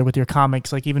saying earlier with your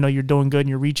comics, like even though you're doing good and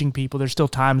you're reaching people, there's still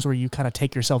times where you kind of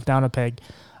take yourself down a peg.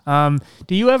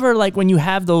 Do you ever, like, when you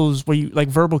have those where you like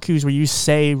verbal cues where you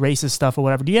say racist stuff or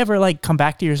whatever, do you ever like come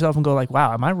back to yourself and go like,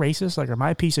 wow, am I racist? Like, am I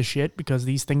a piece of shit because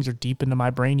these things are deep into my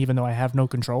brain even though I have no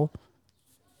control?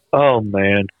 Oh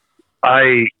man,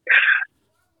 I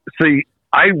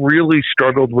really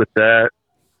struggled with that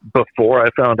before I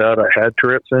found out I had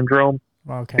Tourette syndrome.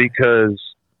 Okay. Because,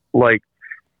 like,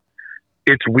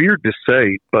 it's weird to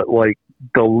say, but like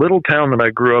the little town that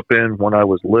I grew up in when I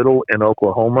was little in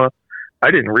Oklahoma, I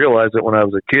didn't realize it when I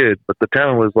was a kid, but the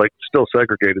town was like still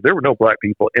segregated. There were no black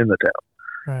people in the town.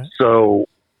 Right. So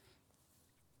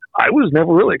I was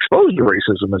never really exposed to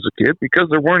racism as a kid because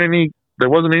there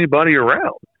wasn't anybody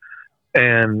around.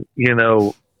 And,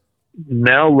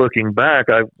 now looking back,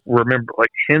 I remember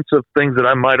like hints of things that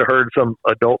I might have heard some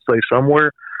adults say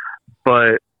somewhere,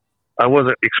 but I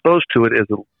wasn't exposed to it as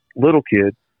a little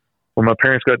kid. When my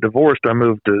parents got divorced, I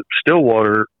moved to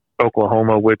Stillwater,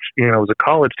 Oklahoma, which, was a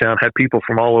college town, had people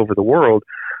from all over the world.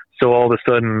 So all of a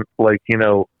sudden, like,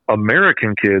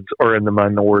 American kids are in the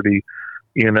minority.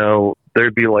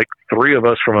 There'd be like 3 of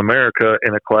us from America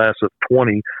in a class of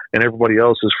 20, and everybody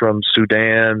else is from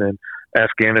Sudan and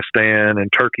Afghanistan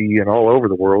and Turkey and all over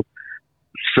the world.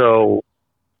 So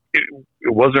it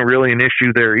wasn't really an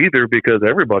issue there either because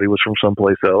everybody was from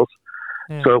someplace else.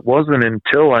 Yeah. So it wasn't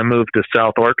until I moved to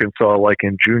South Arkansas, like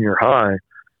in junior high,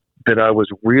 that I was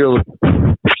really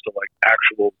just like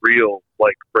actual real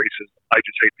like racism. I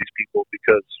just hate these people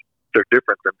because they're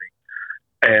different than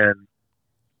me, and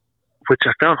which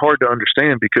I found hard to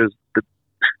understand because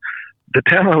the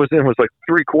town I was in was like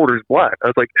 3/4 black. I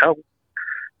was like,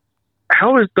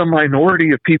 how is the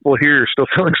minority of people here still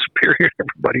feeling superior to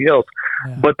everybody else?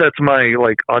 Yeah. But that's my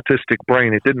like autistic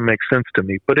brain. It didn't make sense to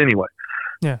me. But anyway,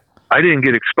 yeah, I didn't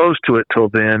get exposed to it till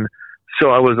then. So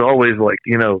I was always like,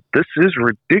 this is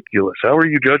ridiculous. How are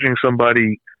you judging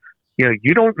somebody,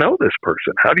 you don't know this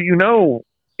person. How do you know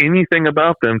anything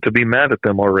about them to be mad at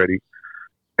them already?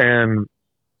 And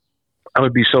I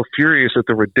would be so furious at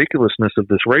the ridiculousness of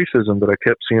this racism that I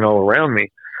kept seeing all around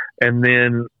me. And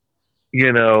then,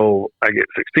 I get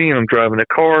 16, I'm driving a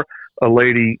car, a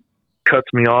lady cuts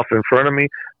me off in front of me,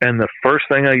 and the first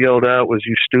thing I yelled out was,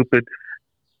 "You stupid."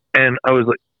 And I was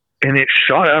like, and it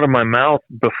shot out of my mouth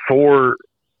before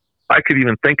I could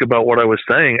even think about what I was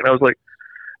saying. And I was like,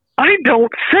 I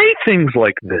don't say things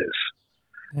like this.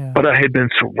 Yeah. But I had been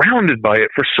surrounded by it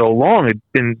for so long. I'd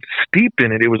been steeped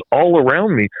in it. It was all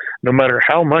around me. No matter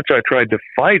how much I tried to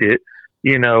fight it,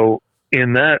 in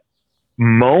that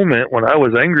moment when I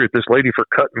was angry at this lady for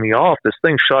cutting me off, this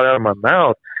thing shot out of my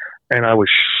mouth, and I was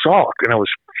shocked, and I was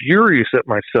furious at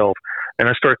myself. And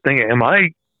I started thinking, am I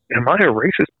a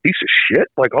racist piece of shit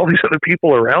like all these other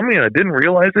people around me? And I didn't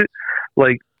realize it.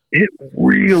 Like, it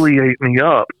really ate me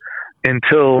up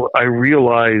until I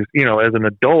realized, as an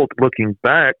adult looking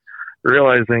back,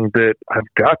 realizing that I've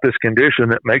got this condition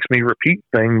that makes me repeat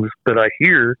things that I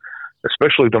hear,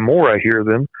 especially the more I hear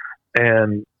them.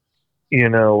 And,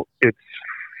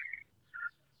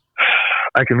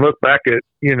 I can look back at,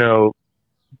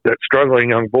 that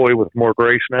struggling young boy with more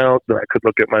grace now than I could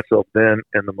look at myself then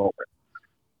in the moment.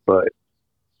 But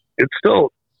it's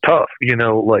still tough,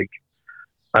 like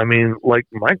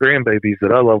my grandbabies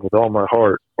that I love with all my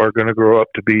heart are going to grow up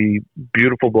to be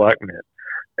beautiful black men.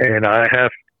 And I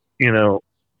have,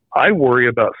 I worry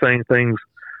about saying things.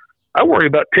 I worry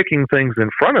about picking things in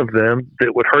front of them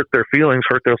that would hurt their feelings,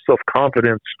 hurt their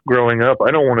self-confidence growing up.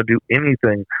 I don't want to do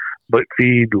anything but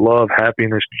feed love,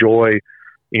 happiness, joy,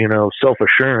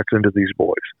 self-assurance into these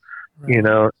boys.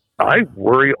 Right. I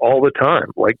worry all the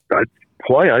time. Like, I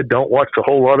don't watch a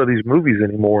whole lot of these movies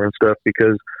anymore and stuff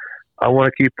because I want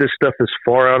to keep this stuff as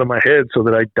far out of my head so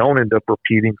that I don't end up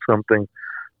repeating something.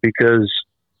 Because,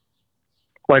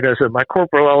 like I said, my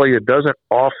corporalia doesn't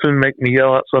often make me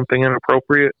yell out something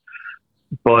inappropriate,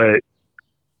 but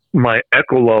my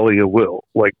echolalia will.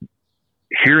 Like,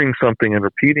 hearing something and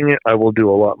repeating it, I will do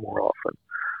a lot more often.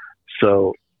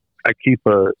 So I keep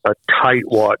a tight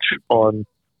watch on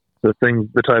the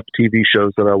type of TV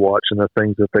shows that I watch and the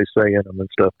things that they say in them and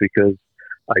stuff, because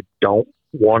I don't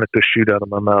want it to shoot out of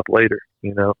my mouth later,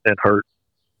 and hurt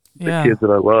the kids that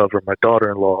I love, or my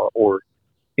daughter-in-law, or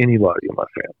anybody in my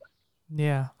family.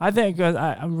 Yeah, I think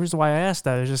the reason why I asked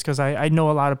that is just because I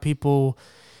know a lot of people,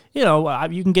 you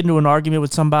can get into an argument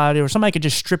with somebody, or somebody could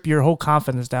just strip your whole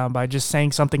confidence down by just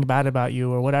saying something bad about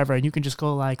you or whatever, and you can just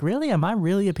go like, really? Am I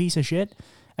really a piece of shit?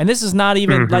 And this is not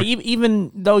even, like, even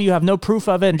though you have no proof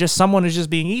of it and just someone is just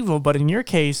being evil, but in your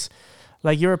case,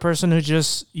 like, you're a person who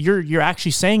just, you're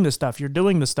actually saying this stuff, you're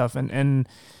doing this stuff, and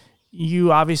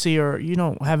you obviously you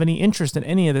don't have any interest in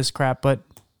any of this crap, but,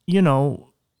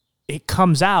 it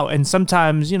comes out. And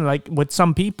sometimes, like with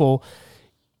some people,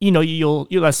 you'll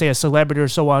let's say a celebrity or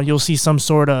so on, you'll see some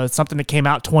sort of something that came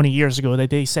out 20 years ago that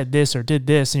they said this or did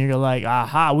this, and you're like,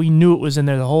 aha, we knew it was in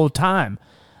there the whole time.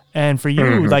 And for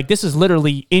you, like, this is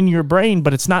literally in your brain,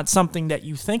 but it's not something that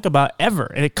you think about ever,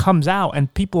 and it comes out, and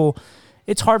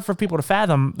it's hard for people to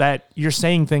fathom that you're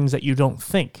saying things that you don't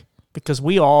think, because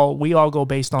we all go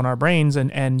based on our brains,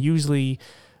 and usually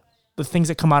the things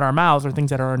that come out of our mouths are things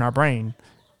that are in our brain.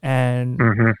 And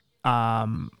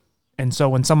and so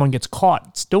when someone gets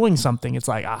caught doing something, it's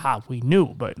like, aha, we knew.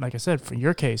 But like I said, for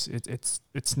your case,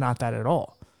 it's not that at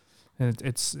all. And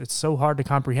it's so hard to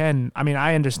comprehend. I mean,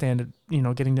 I understand it,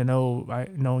 getting to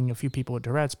knowing a few people with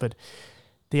Tourette's, but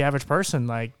the average person,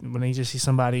 like, when they just see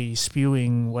somebody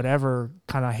spewing whatever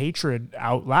kind of hatred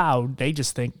out loud, they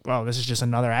just think, well, this is just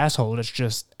another asshole that's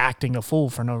just acting a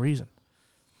fool for no reason.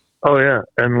 Oh yeah.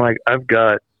 And like,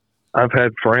 I've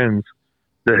had friends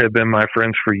that have been my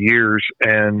friends for years,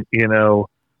 and,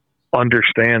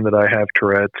 understand that I have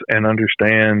Tourette's, and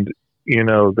understand,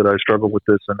 that I struggle with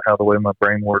this and how the way my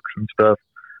brain works and stuff,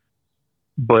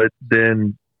 but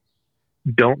then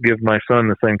don't give my son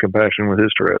the same compassion with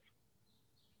his Tourette's.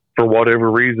 For whatever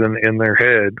reason in their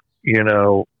head,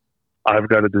 I've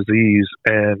got a disease,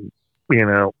 and,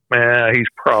 he's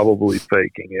probably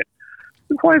faking it.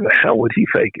 Why the hell would he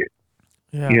fake it?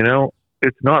 Yeah.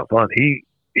 It's not fun.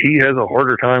 He has a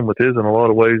harder time with his in a lot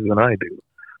of ways than I do.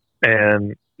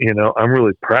 And, I'm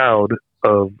really proud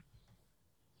of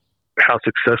how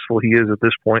successful he is at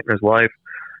this point in his life.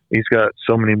 He's got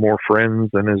so many more friends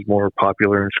and is more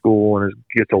popular in school and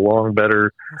gets along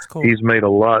better. That's cool. He's made a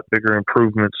lot bigger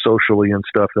improvements socially and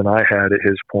stuff than I had at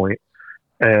his point.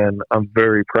 And I'm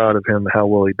very proud of him, how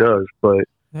well he does. But,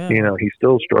 he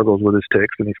still struggles with his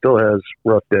tics, and he still has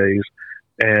rough days.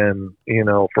 And,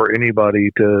 for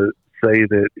anybody to say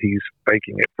that he's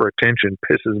faking it for attention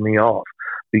pisses me off,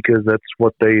 because that's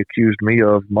what they accused me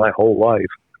of my whole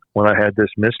life when I had this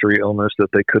mystery illness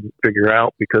that they couldn't figure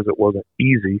out because it wasn't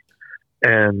easy.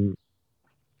 And,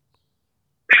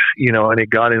 and it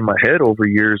got in my head over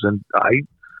years. And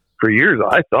for years,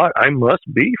 I thought I must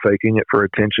be faking it for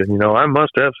attention. I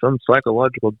must have some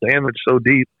psychological damage so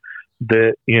deep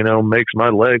that, makes my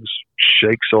legs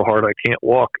shake so hard I can't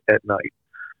walk at night.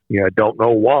 I don't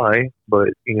know why, but,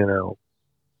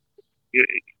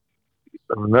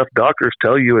 enough doctors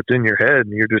tell you it's in your head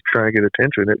and you're just trying to get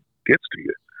attention, it gets to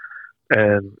you.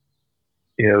 And,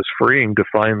 it's freeing to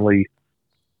finally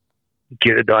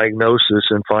get a diagnosis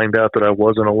and find out that I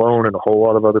wasn't alone, and a whole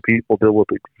lot of other people deal with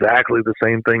exactly the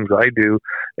same things I do.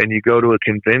 And you go to a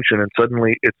convention and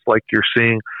suddenly it's like you're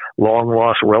seeing long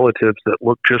lost relatives that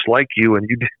look just like you, and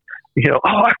oh,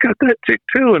 I've got that tick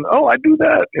too, and oh, I do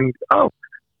that, and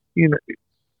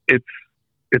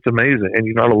it's amazing. And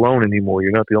you're not alone anymore.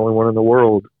 You're not the only one in the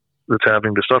world that's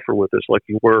having to suffer with this like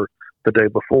you were the day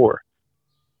before.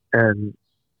 And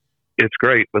it's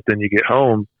great. But then you get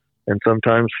home, and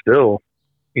sometimes still,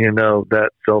 that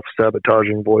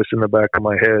self-sabotaging voice in the back of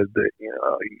my head that,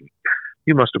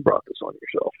 you must have brought this on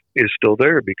yourself, is still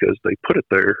there because they put it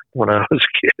there when I was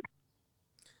a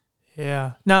kid.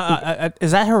 Yeah. Now,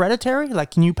 is that hereditary?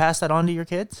 Like, can you pass that on to your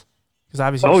kids? Because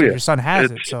obviously your son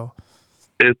has it. So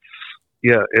it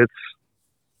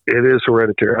is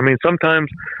hereditary. I mean, sometimes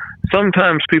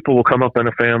people will come up in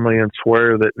a family and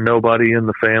swear that nobody in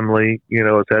the family,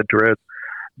 has had Tourette's.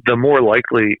 The more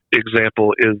likely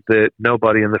example is that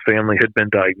nobody in the family had been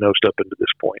diagnosed up into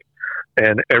this point.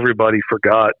 And everybody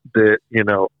forgot that,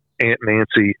 Aunt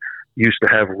Nancy used to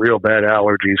have real bad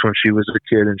allergies when she was a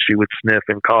kid, and she would sniff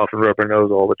and cough and rub her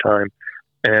nose all the time.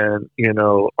 And,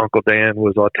 Uncle Dan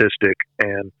was autistic,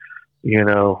 and,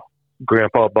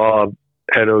 Grandpa Bob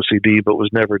had OCD but was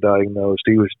never diagnosed.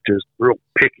 He was just real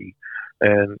picky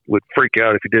and would freak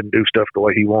out if he didn't do stuff the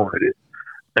way he wanted it.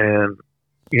 And,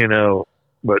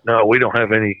 but no, we don't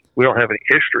have any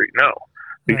history. No,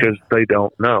 because they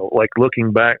don't know. Like,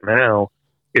 looking back now,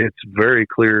 it's very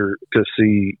clear to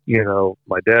see,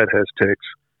 my dad has tics.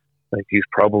 I think he's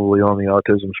probably on the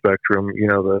autism spectrum,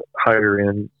 the higher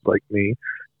end like me.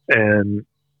 And,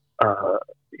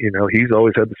 he's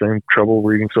always had the same trouble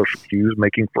reading social cues,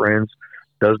 making friends,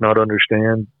 does not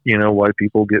understand, why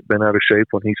people get bent out of shape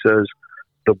when he says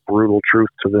the brutal truth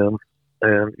to them.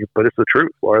 But it's the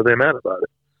truth. Why are they mad about it?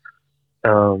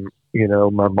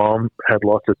 My mom had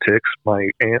lots of tics. My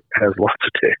aunt has lots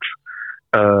of tics.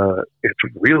 It's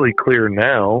really clear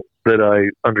now that I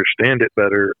understand it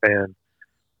better and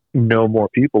know more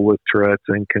people with Tourette's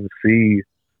and can see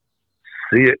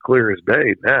it clear as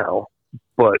day now,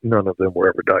 but none of them were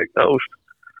ever diagnosed.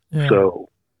 Yeah. So,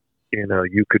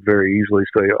 you could very easily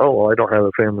say, oh, well, I don't have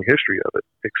a family history of it,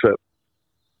 except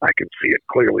I can see it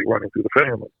clearly running through the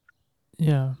family.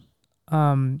 Yeah.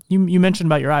 You mentioned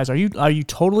about your eyes. Are you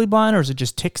totally blind, or is it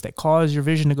just tics that cause your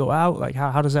vision to go out? Like,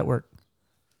 how does that work?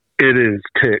 It is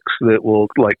tics that will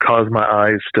cause my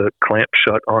eyes to clamp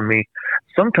shut on me.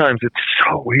 Sometimes it's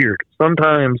so weird.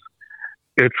 Sometimes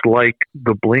it's like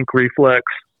the blink reflex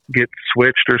gets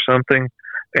switched or something,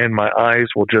 and my eyes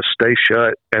will just stay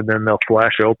shut, and then they'll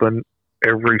flash open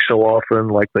every so often,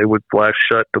 like they would flash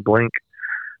shut to blink.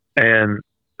 And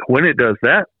when it does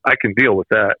that, I can deal with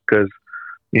that because,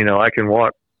 I can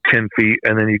walk 10 feet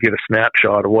and then you get a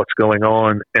snapshot of what's going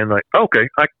on, and okay,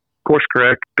 I course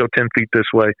correct, go 10 feet this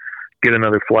way, get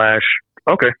another flash.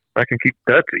 Okay, I can keep,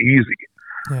 that's easy.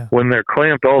 Yeah. When they're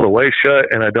clamped all the way shut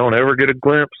and I don't ever get a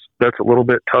glimpse, that's a little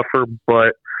bit tougher,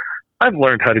 but I've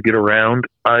learned how to get around.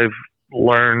 I've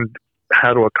learned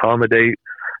how to accommodate.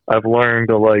 I've learned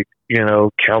to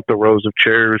count the rows of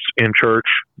chairs in church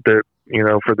that,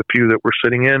 for the pew that we're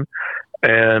sitting in,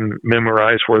 and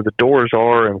memorize where the doors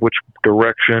are and which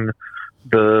direction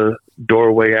the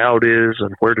doorway out is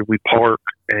and where did we park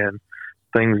and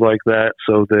things like that,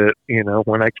 so that,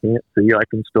 when I can't see, I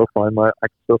can still find my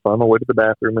way to the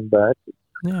bathroom and back.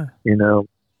 Yeah.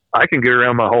 I can get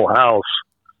around my whole house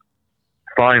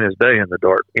fine as day in the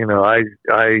dark.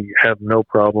 I have no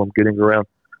problem getting around.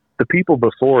 The people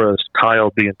before us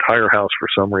tiled the entire house for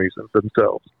some reason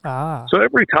themselves. So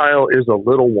every tile is a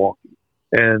little wonky,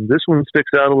 and this one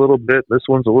sticks out a little bit. This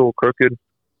one's a little crooked.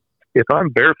 If I'm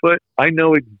barefoot, I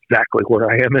know exactly where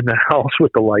I am in the house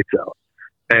with the lights out,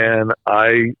 and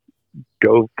I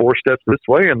go 4 steps this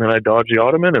way, and then I dodge the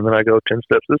ottoman, and then I go 10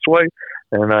 steps this way,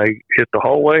 and I hit the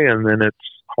hallway, and then it's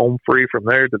home free from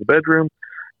there to the bedroom.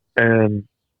 And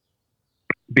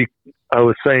I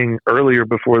was saying earlier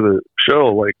before the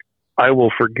show, I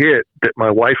will forget that my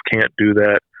wife can't do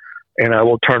that, and I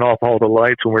will turn off all the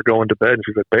lights when we're going to bed. And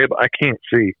she's like, babe, I can't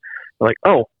see. I'm like,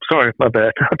 oh, sorry, my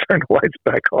bad. I'll turn the lights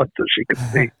back on so she can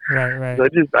see. Right.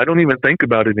 I don't even think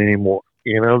about it anymore.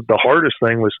 The hardest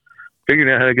thing was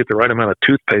figuring out how to get the right amount of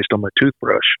toothpaste on my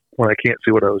toothbrush when I can't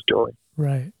see what I was doing.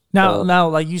 Right. Now,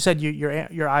 like you said,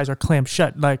 your eyes are clamped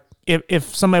shut. Like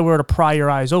if somebody were to pry your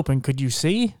eyes open, could you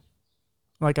see?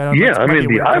 Like I don't know. Yeah, I mean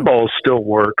the eyeballs still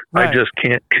work. Right. I just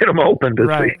can't get them open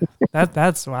to see.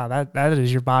 That's wow. That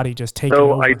is your body just taking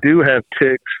over. So I do have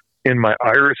tics in my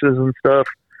irises and stuff,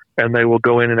 and they will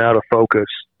go in and out of focus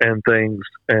and things,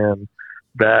 and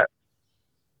that's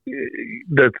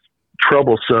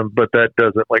troublesome. But that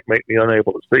doesn't make me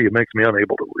unable to see. It makes me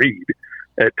unable to read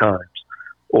at times,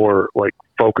 or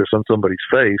focus on somebody's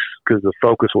face because the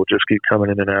focus will just keep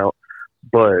coming in and out.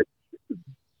 But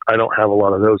I don't have a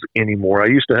lot of those anymore. I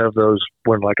used to have those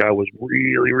when I was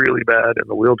really, really bad in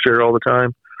the wheelchair all the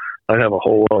time. I'd have a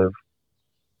whole lot of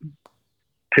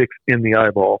tics in the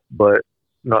eyeball, but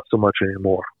not so much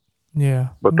anymore. Yeah.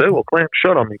 But they will clamp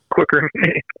shut on me quicker than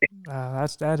anything.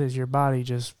 That is your body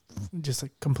just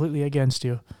completely against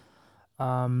you.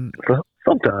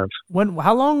 Sometimes.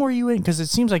 How long were you in? Because it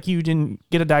seems like you didn't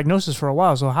get a diagnosis for a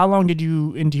while. So how long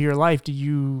into your life do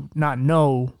you not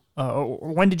know? Or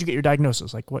when did you get your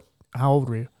diagnosis? How old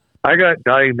were you? I got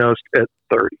diagnosed at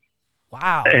 30.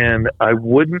 Wow. And I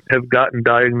wouldn't have gotten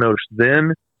diagnosed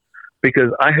then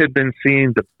because I had been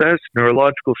seeing the best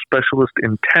neurological specialist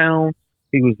in town.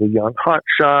 He was a young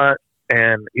hotshot.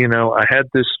 And, I had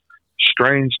this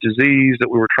strange disease that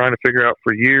we were trying to figure out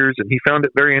for years. And he found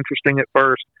it very interesting at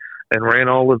first and ran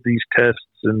all of these tests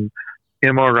and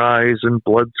MRIs and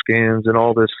blood scans and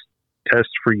all this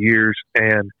tests for years.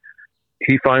 And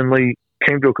he finally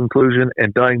came to a conclusion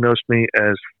and diagnosed me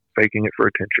as faking it for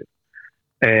attention.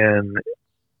 And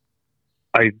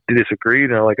I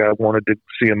disagreed. I wanted to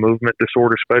see a movement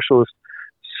disorder specialist.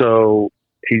 So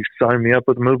he signed me up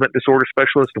with a movement disorder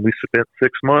specialist, and we spent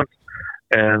 6 months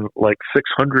and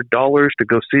 $600 to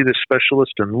go see this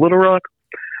specialist in Little Rock.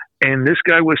 And this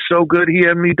guy was so good, he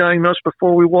had me diagnosed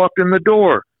before we walked in the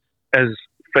door as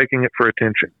faking it for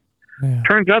attention. Yeah.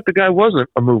 Turns out the guy wasn't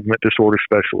a movement disorder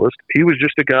specialist. He was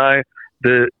just a guy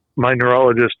that my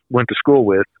neurologist went to school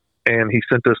with, and he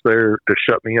sent us there to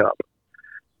shut me up.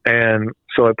 And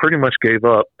so I pretty much gave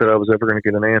up that I was ever going to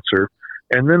get an answer.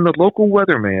 And then the local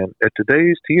weatherman at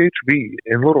today's THV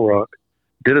in Little Rock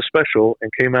did a special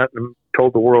and came out and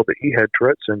told the world that he had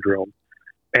Tourette syndrome.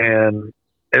 And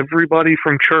everybody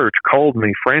from church called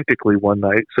me frantically one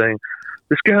night saying,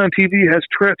 this guy on TV has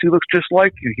Tourette's. He looks just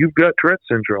like you. You've got Tourette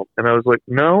syndrome. And I was like,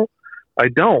 no, I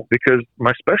don't, because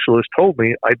my specialist told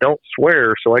me I don't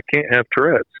swear, so I can't have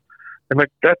Tourette's. And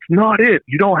that's not it.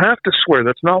 You don't have to swear.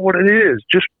 That's not what it is.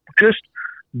 Just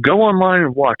go online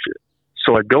and watch it.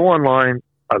 So I go online,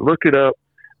 I look it up.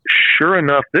 Sure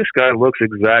enough, this guy looks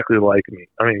exactly like me.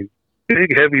 I mean,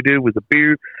 big, heavy dude with a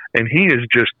beard, and he is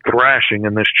just thrashing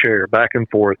in this chair back and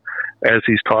forth as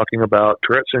he's talking about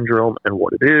Tourette syndrome and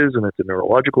what it is, and it's a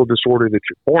neurological disorder that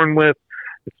you're born with.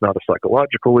 It's not a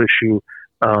psychological issue.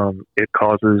 It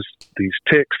causes these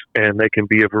tics, and they can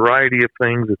be a variety of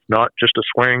things. It's not just a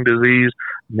swearing disease.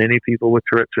 Many people with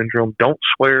Tourette syndrome don't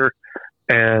swear,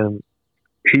 and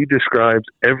he describes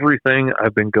everything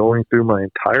I've been going through my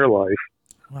entire life.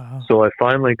 Wow. So I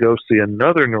finally go see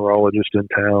another neurologist in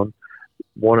town,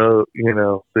 one of,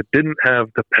 that didn't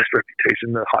have the best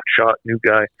reputation, the hotshot new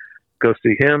guy. Go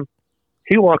see him.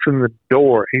 He walks in the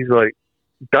door. He's like,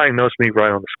 diagnosed me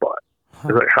right on the spot.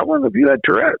 He's like, how long have you had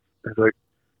Tourette's? I was like,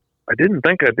 I didn't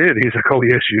think I did. He's like, oh,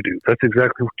 yes, you do. That's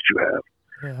exactly what you have.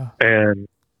 Yeah. And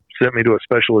sent me to a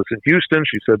specialist in Houston.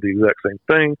 She said the exact same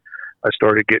thing. I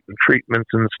started getting treatments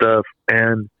and stuff,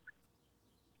 and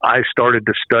I started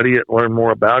to study it, learn more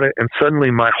about it, and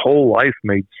suddenly my whole life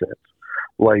made sense.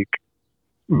 My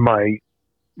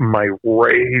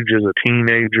rage as a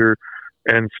teenager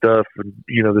and stuff, and,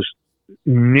 this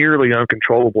nearly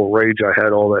uncontrollable rage I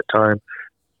had all that time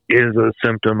is a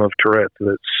symptom of Tourette's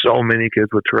that so many kids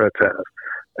with Tourette's have.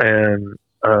 And,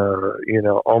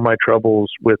 all my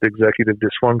troubles with executive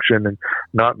dysfunction and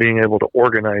not being able to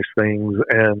organize things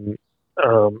and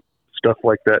stuff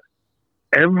like that.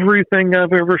 Everything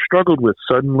I've ever struggled with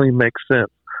suddenly makes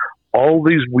sense. All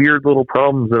these weird little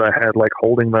problems that I had, like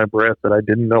holding my breath, that I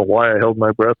didn't know why I held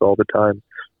my breath all the time.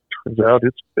 Turns out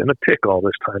it's been a tic all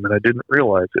this time, and I didn't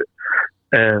realize it.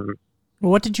 And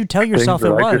what did you tell yourself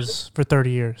it was for 30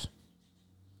 years?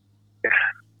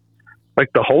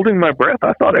 The holding my breath,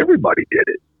 I thought everybody did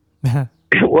it.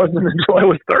 It wasn't until I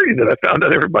was 30 that I found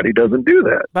out everybody doesn't do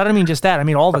that. But I mean, just that. I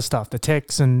mean, all the stuff, the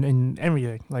tics and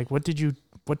everything. What did you?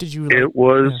 It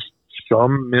was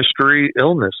some mystery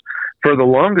illness. for the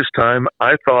longest time,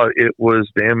 I thought it was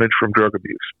damage from drug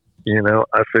abuse.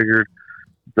 I figured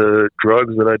the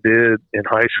drugs that I did in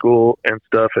high school and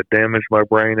stuff had damaged my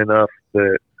brain enough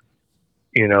that,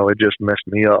 it just messed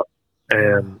me up.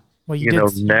 And, well, you did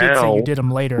say you did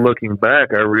them later. Looking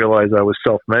back, I realized I was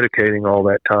self-medicating all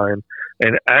that time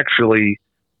and actually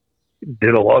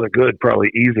did a lot of good, probably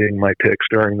easing my tics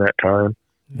during that time.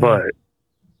 Yeah. But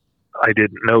I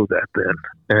didn't know that then.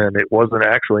 And it wasn't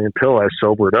actually until I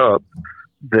sobered up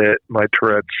that my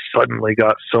Tourette's suddenly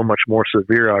got so much more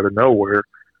severe out of nowhere.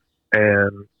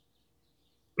 And,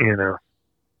 and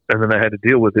then I had to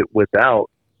deal with it without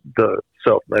the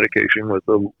self-medication with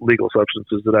the legal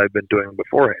substances that I'd been doing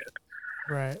beforehand.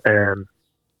 Right. And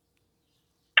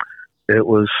it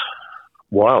was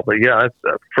wild. But yeah,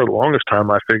 for the longest time,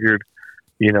 I figured,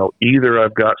 either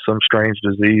I've got some strange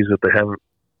disease that they haven't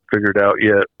figured out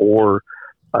yet, or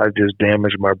I've just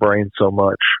damaged my brain so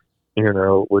much,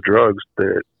 with drugs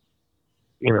that,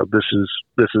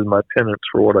 this is my penance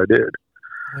for what I did.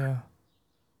 Yeah.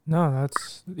 No,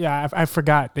 I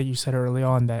forgot that you said early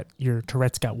on that your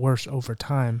Tourette's got worse over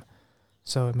time.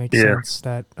 So it makes sense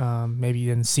that maybe you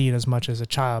didn't see it as much as a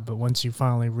child, but once you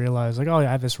finally realize, like, oh, yeah,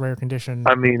 I have this rare condition.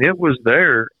 I mean, it was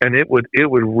there, and it would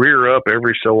rear up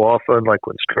every so often, like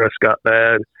when stress got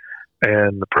bad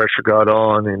and the pressure got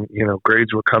on, and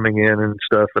grades were coming in and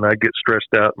stuff, and I'd get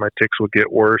stressed out, my tics would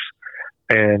get worse,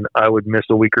 and I would miss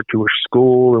a week or two of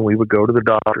school, and we would go to the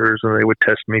doctors, and they would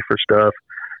test me for stuff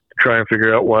to try and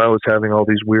figure out why I was having all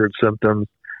these weird symptoms.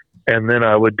 And then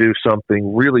I would do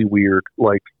something really weird.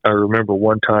 Like, I remember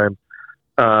one time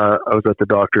I was at the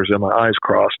doctor's and my eyes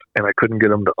crossed, and I couldn't get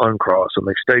them to uncross, and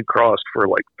they stayed crossed for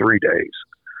like 3 days.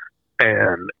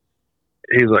 And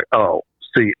he's like, oh,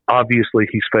 see, obviously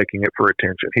he's faking it for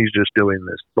attention. He's just doing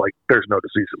this. Like, there's no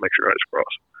disease that makes your eyes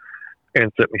cross.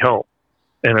 And sent me home.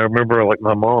 And I remember, like,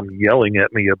 my mom yelling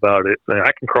at me about it, saying,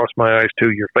 I can cross my eyes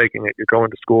too. You're faking it. You're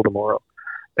going to school tomorrow.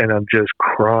 And I'm just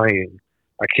crying.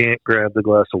 I can't grab the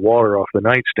glass of water off the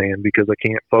nightstand because I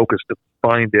can't focus to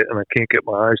find it, and I can't get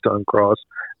my eyes to uncross,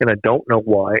 and I don't know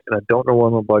why, and I don't know why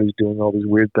my body's doing all these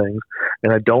weird things,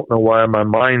 and I don't know why my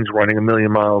mind's running a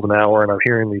million miles an hour, and I'm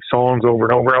hearing these songs over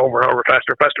and over and over and over,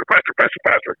 faster, faster, faster, faster,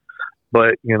 faster.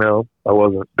 But, I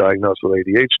wasn't diagnosed with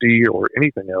ADHD or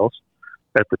anything else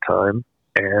at the time,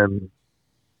 and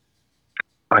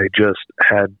I just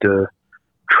had to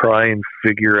try and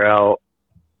figure out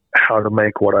how to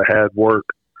make what I had work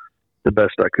the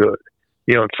best I could.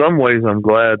 In some ways, I'm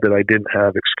glad that I didn't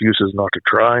have excuses not to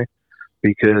try,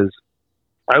 because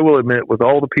I will admit, with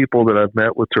all the people that I've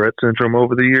met with Tourette syndrome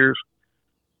over the years,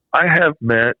 I have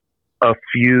met a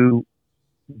few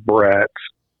brats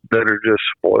that are just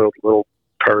spoiled little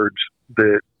turds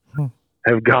that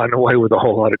have gotten away with a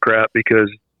whole lot of crap because,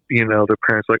 their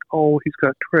parents are like, oh, he's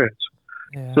got Tourette's.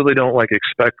 Yeah. So they don't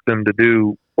expect them to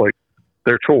do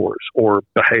their chores or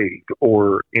behave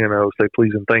or, say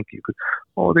please and thank you.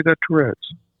 Oh, they got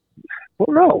Tourette's. Well,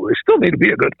 no, they still need to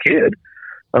be a good kid.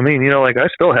 I mean, I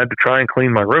still had to try and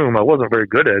clean my room. I wasn't very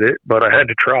good at it, but I had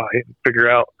to try and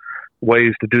figure out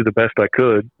ways to do the best I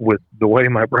could with the way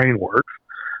my brain works.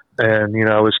 And,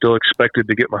 I was still expected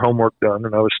to get my homework done,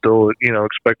 and I was still,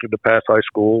 expected to pass high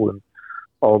school and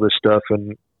all this stuff,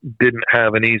 and didn't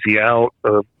have an easy out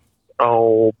of,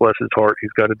 oh, bless his heart, he's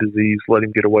got a disease, let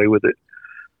him get away with it.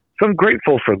 So I'm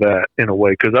grateful for that in a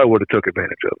way, because I would have took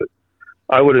advantage of it.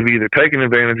 I would have either taken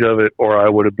advantage of it or I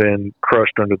would have been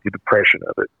crushed under the depression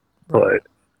of it. Right.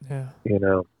 But,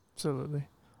 yeah, absolutely.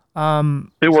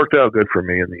 It worked out good for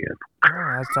me in the end.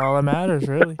 Oh, that's all that matters,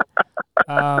 really.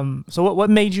 So what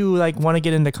made you want to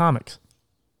get into comics?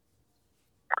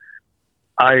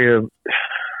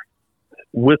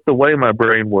 With the way my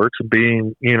brain works,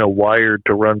 being, wired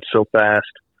to run so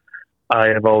fast, I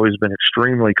have always been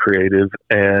extremely creative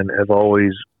and have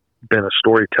always been a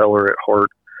storyteller at heart,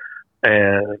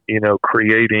 and,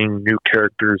 creating new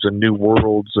characters and new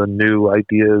worlds and new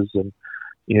ideas and,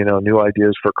 new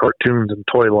ideas for cartoons and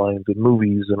toy lines and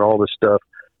movies and all this stuff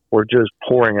were just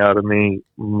pouring out of me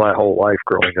my whole life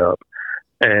growing up.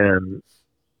 And,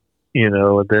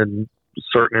 then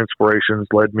certain inspirations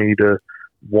led me to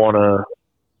want to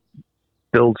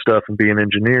build stuff and be an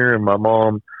engineer. And my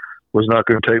mom was not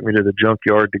going to take me to the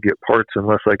junkyard to get parts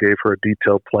unless I gave her a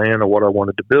detailed plan of what I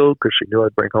wanted to build, because she knew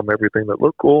I'd bring home everything that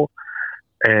looked cool.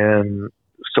 And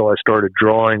so I started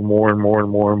drawing more and more and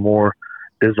more and more,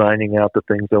 designing out the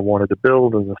things I wanted to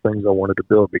build, and the things I wanted to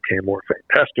build became more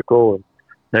fantastical. And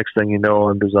next thing you know,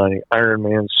 I'm designing Iron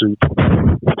Man suits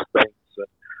and things.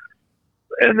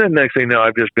 And then next thing you know,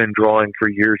 I've just been drawing for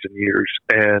years and years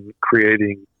and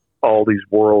creating all these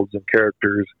worlds and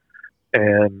characters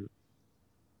and,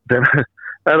 then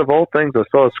out of all things, I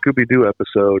saw a Scooby-Doo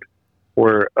episode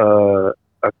where a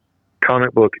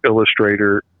comic book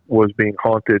illustrator was being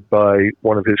haunted by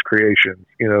one of his creations,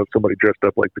 somebody dressed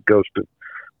up like the ghost of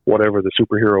whatever the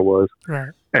superhero was.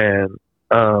 Right. And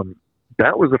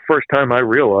that was the first time I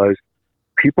realized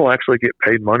people actually get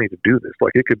paid money to do this.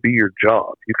 Like, it could be your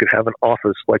job. You could have an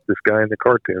office like this guy in the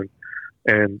cartoon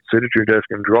and sit at your desk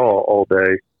and draw all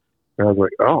day. And I was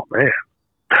like, oh man,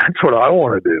 that's what I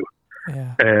want to do.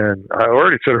 Yeah. And I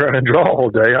already sit around and draw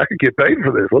all day. I could get paid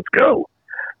for this. Let's go.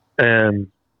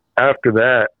 And after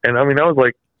that, and I mean, I was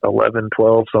like 11,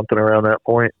 12, something around that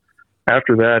point.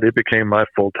 After that, it became my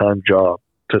full-time job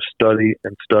to study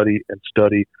and study and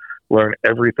study, learn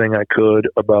everything I could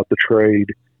about the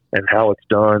trade and how it's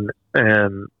done.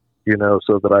 And,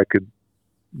 so that I could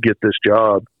get this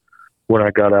job when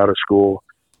I got out of school.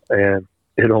 And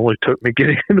it only took me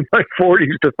getting into my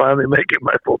 40s to finally make it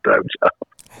my full-time job.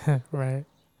 Right.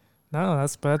 No,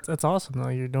 that's awesome though.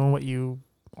 You're doing what you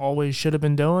always should have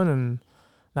been doing, and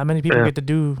not many people get to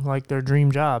do like their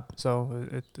dream job. So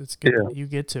it's good that you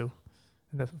get to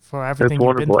for everything. It's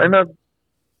wonderful. And as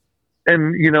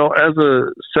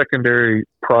a secondary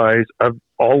prize, I've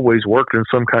always worked in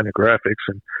some kind of graphics,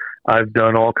 and I've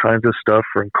done all kinds of stuff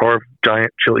from carved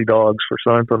giant chili dogs for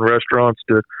signs on restaurants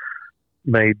to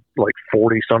made like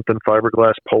 40 something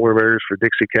fiberglass polar bears for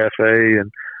Dixie Cafe,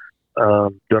 and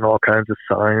done all kinds of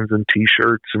signs and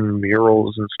t-shirts and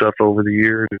murals and stuff over the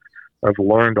years. I've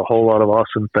learned a whole lot of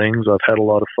awesome things. I've had a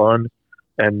lot of fun.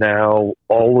 And now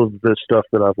all of this stuff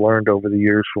that I've learned over the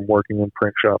years from working in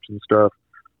print shops and stuff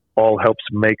all helps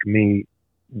make me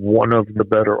one of the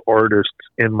better artists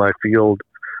in my field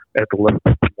at the level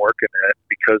I'm working at,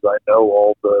 because I know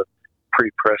all the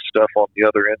pre-press stuff on the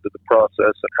other end of the process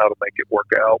and how to make it work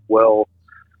out well,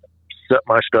 set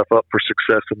my stuff up for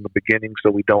success in the beginning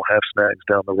so we don't have snags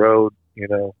down the road.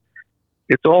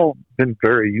 It's all been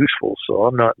very useful, so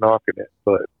I'm not knocking it.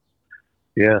 But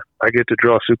yeah, I get to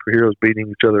draw superheroes beating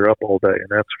each other up all day, and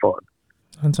that's fun.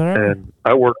 That's all right. And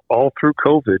I work all through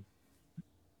COVID,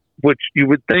 which you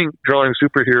would think drawing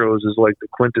superheroes is like the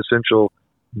quintessential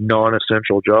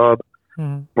non-essential job.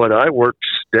 Mm-hmm. But I worked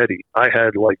steady. I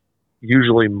had like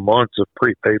usually months of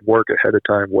prepaid work ahead of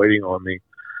time waiting on me.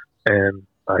 And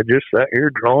I just sat here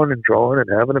drawing and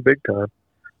having a big time,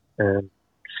 and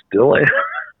still am.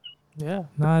 Yeah,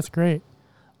 no, that's great.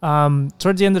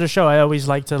 Towards the end of the show, I always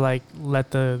like to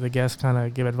let the guests kind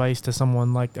of give advice to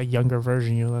someone like a younger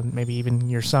version of you, maybe even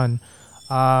your son.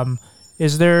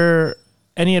 Is there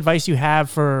any advice you have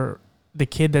for the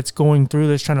kid that's going through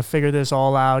this, trying to figure this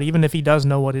all out, even if he does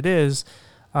know what it is?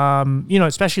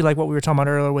 Especially like what we were talking about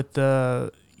earlier with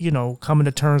the, coming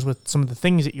to terms with some of the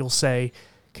things that you'll say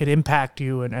could impact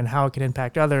you and how it could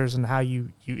impact others and how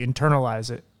you internalize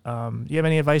it. Do you have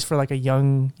any advice for like a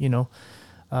young,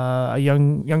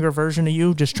 younger version of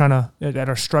you just trying to, that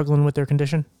are struggling with their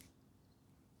condition?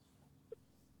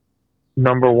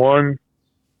 Number one,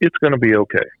 it's going to be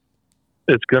okay.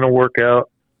 It's going to work out.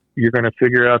 You're going to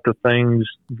figure out the things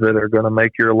that are going to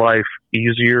make your life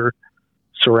easier.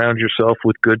 Surround yourself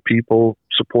with good people,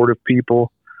 supportive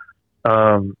people.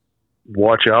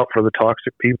 Watch out for the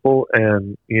toxic people,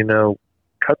 and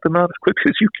cut them out as quick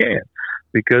as you can,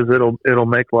 because it'll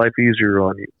make life easier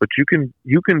on you. But you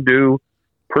can do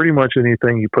pretty much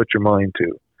anything you put your mind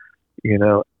to,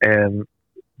 and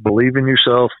believe in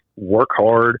yourself, work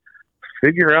hard,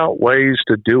 figure out ways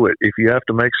to do it. If you have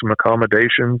to make some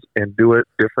accommodations and do it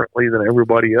differently than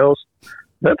everybody else,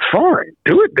 that's fine.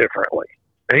 Do it differently.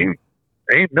 Ain't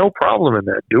no problem in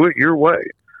that. Do it your way.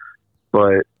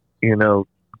 But,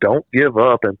 don't give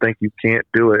up and think you can't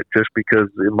do it just because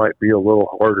it might be a little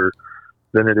harder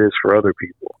than it is for other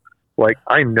people. Like,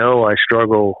 I know I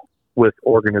struggle with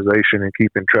organization and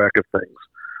keeping track of things.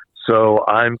 So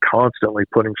I'm constantly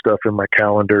putting stuff in my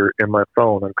calendar, in my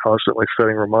phone. I'm constantly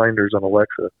setting reminders on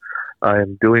Alexa. I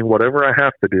am doing whatever I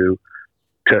have to do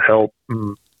to help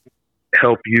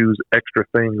use extra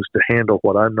things to handle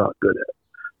what I'm not good at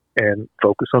and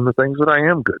focus on the things that I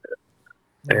am good at.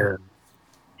 And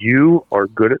you are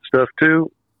good at stuff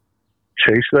too.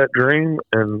 Chase that dream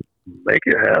and make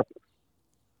it happen.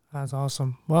 That's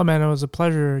awesome. Well, man, it was a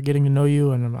pleasure getting to know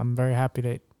you, and I'm very happy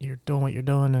that you're doing what you're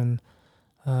doing. And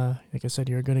like I said,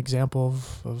 you're a good example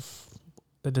of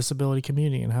the disability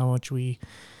community and how much we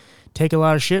take a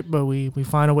lot of shit, but we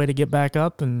find a way to get back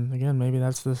up. And again, maybe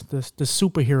that's the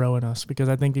superhero in us, because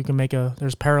I think you can make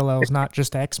there's parallels, not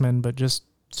just to X-Men, but just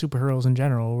superheroes in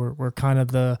general. We're kind of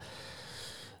the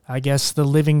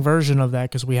living version of that,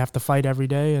 because we have to fight every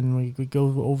day, and we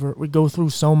go through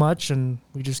so much, and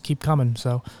we just keep coming.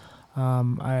 So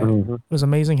It was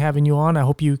amazing having you on. I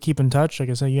hope you keep in touch. Like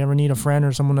I said, you ever need a friend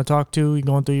or someone to talk to, you're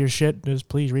going through your shit, just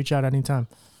please reach out anytime.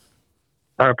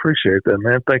 I appreciate that,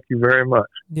 man. Thank you very much.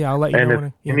 Yeah, I'll let you and know.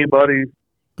 And yeah.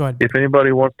 Go ahead. If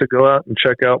anybody wants to go out and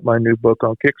check out my new book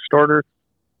on Kickstarter,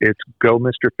 it's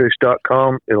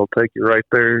gomrfish.com. It'll take you right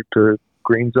there to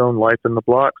Green Zone Life in the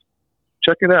Blocks.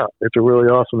 Check it out. It's a really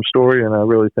awesome story, and I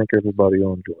really think everybody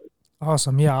will enjoy it.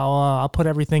 Awesome. Yeah, I'll put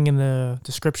everything in the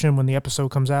description when the episode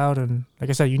comes out. And like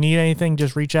I said, you need anything,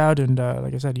 just reach out. And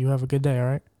like I said, you have a good day, all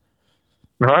right?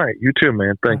 All right. You too,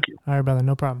 man. Thank you. All right, brother.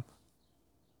 No problem.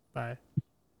 Bye.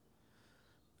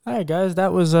 All right, guys.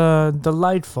 That was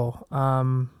delightful.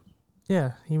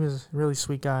 Yeah, he was a really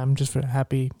sweet guy. I'm just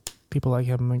happy people like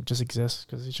him just exist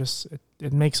because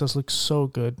it makes us look so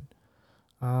good.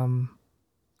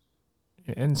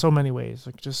 In so many ways,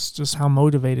 like just how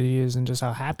motivated he is and just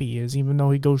how happy he is, even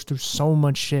though he goes through so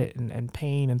much shit and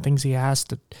pain and things he has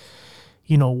to,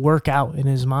 work out in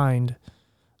his mind.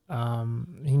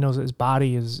 He knows that his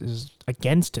body is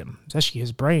against him, especially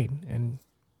his brain, and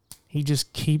he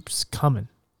just keeps coming,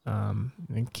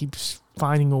 and keeps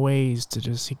finding ways to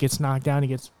he gets knocked down,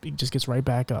 he just gets right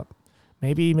back up.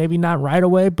 Maybe not right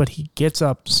away, but he gets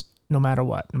up no matter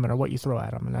what you throw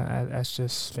at him, and that's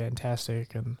just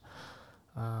fantastic. And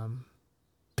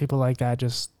people like that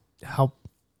just help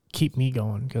keep me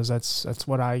going because that's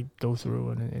what I go through,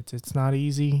 and it's not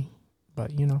easy,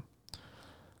 but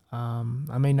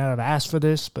I may not have asked for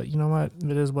this, but you know what,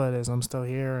 it is what it is. I'm still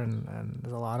here, and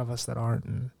there's a lot of us that aren't,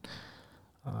 and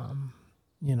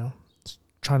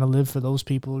trying to live for those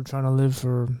people, trying to live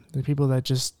for the people that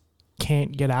just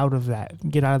can't get out of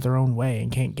their own way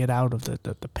and can't get out of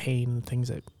the pain and things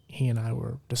that he and I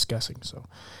were discussing. So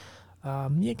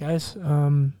yeah, guys,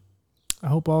 I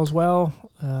hope all's well.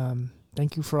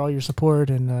 Thank you for all your support,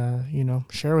 and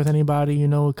share with anybody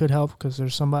it could help, because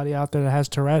there's somebody out there that has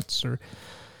Tourette's or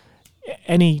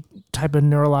any type of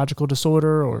neurological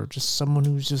disorder, or just someone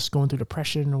who's just going through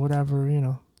depression or whatever.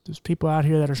 There's people out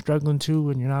here that are struggling too,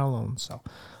 and you're not alone. So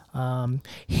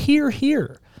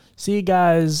here. See you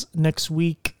guys next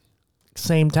week.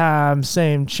 Same time,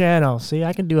 same channel. See,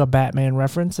 I can do a Batman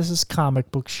reference. This is comic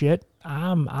book shit.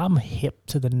 I'm hip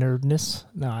to the nerdness.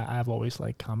 No, I've always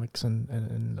liked comics,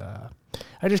 and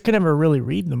I just could never really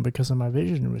read them because of my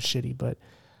vision was shitty. But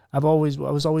I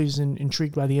was always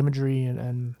intrigued by the imagery,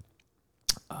 and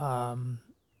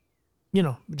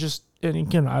just, and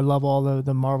again, I love all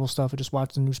the Marvel stuff. I just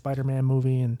watched the new Spider-Man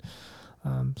movie, and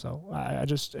so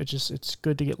it's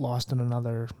good to get lost in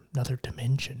another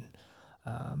dimension.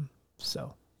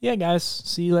 So yeah, guys,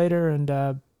 see you later,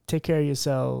 and take care of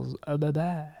yourselves.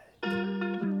 Bye-bye.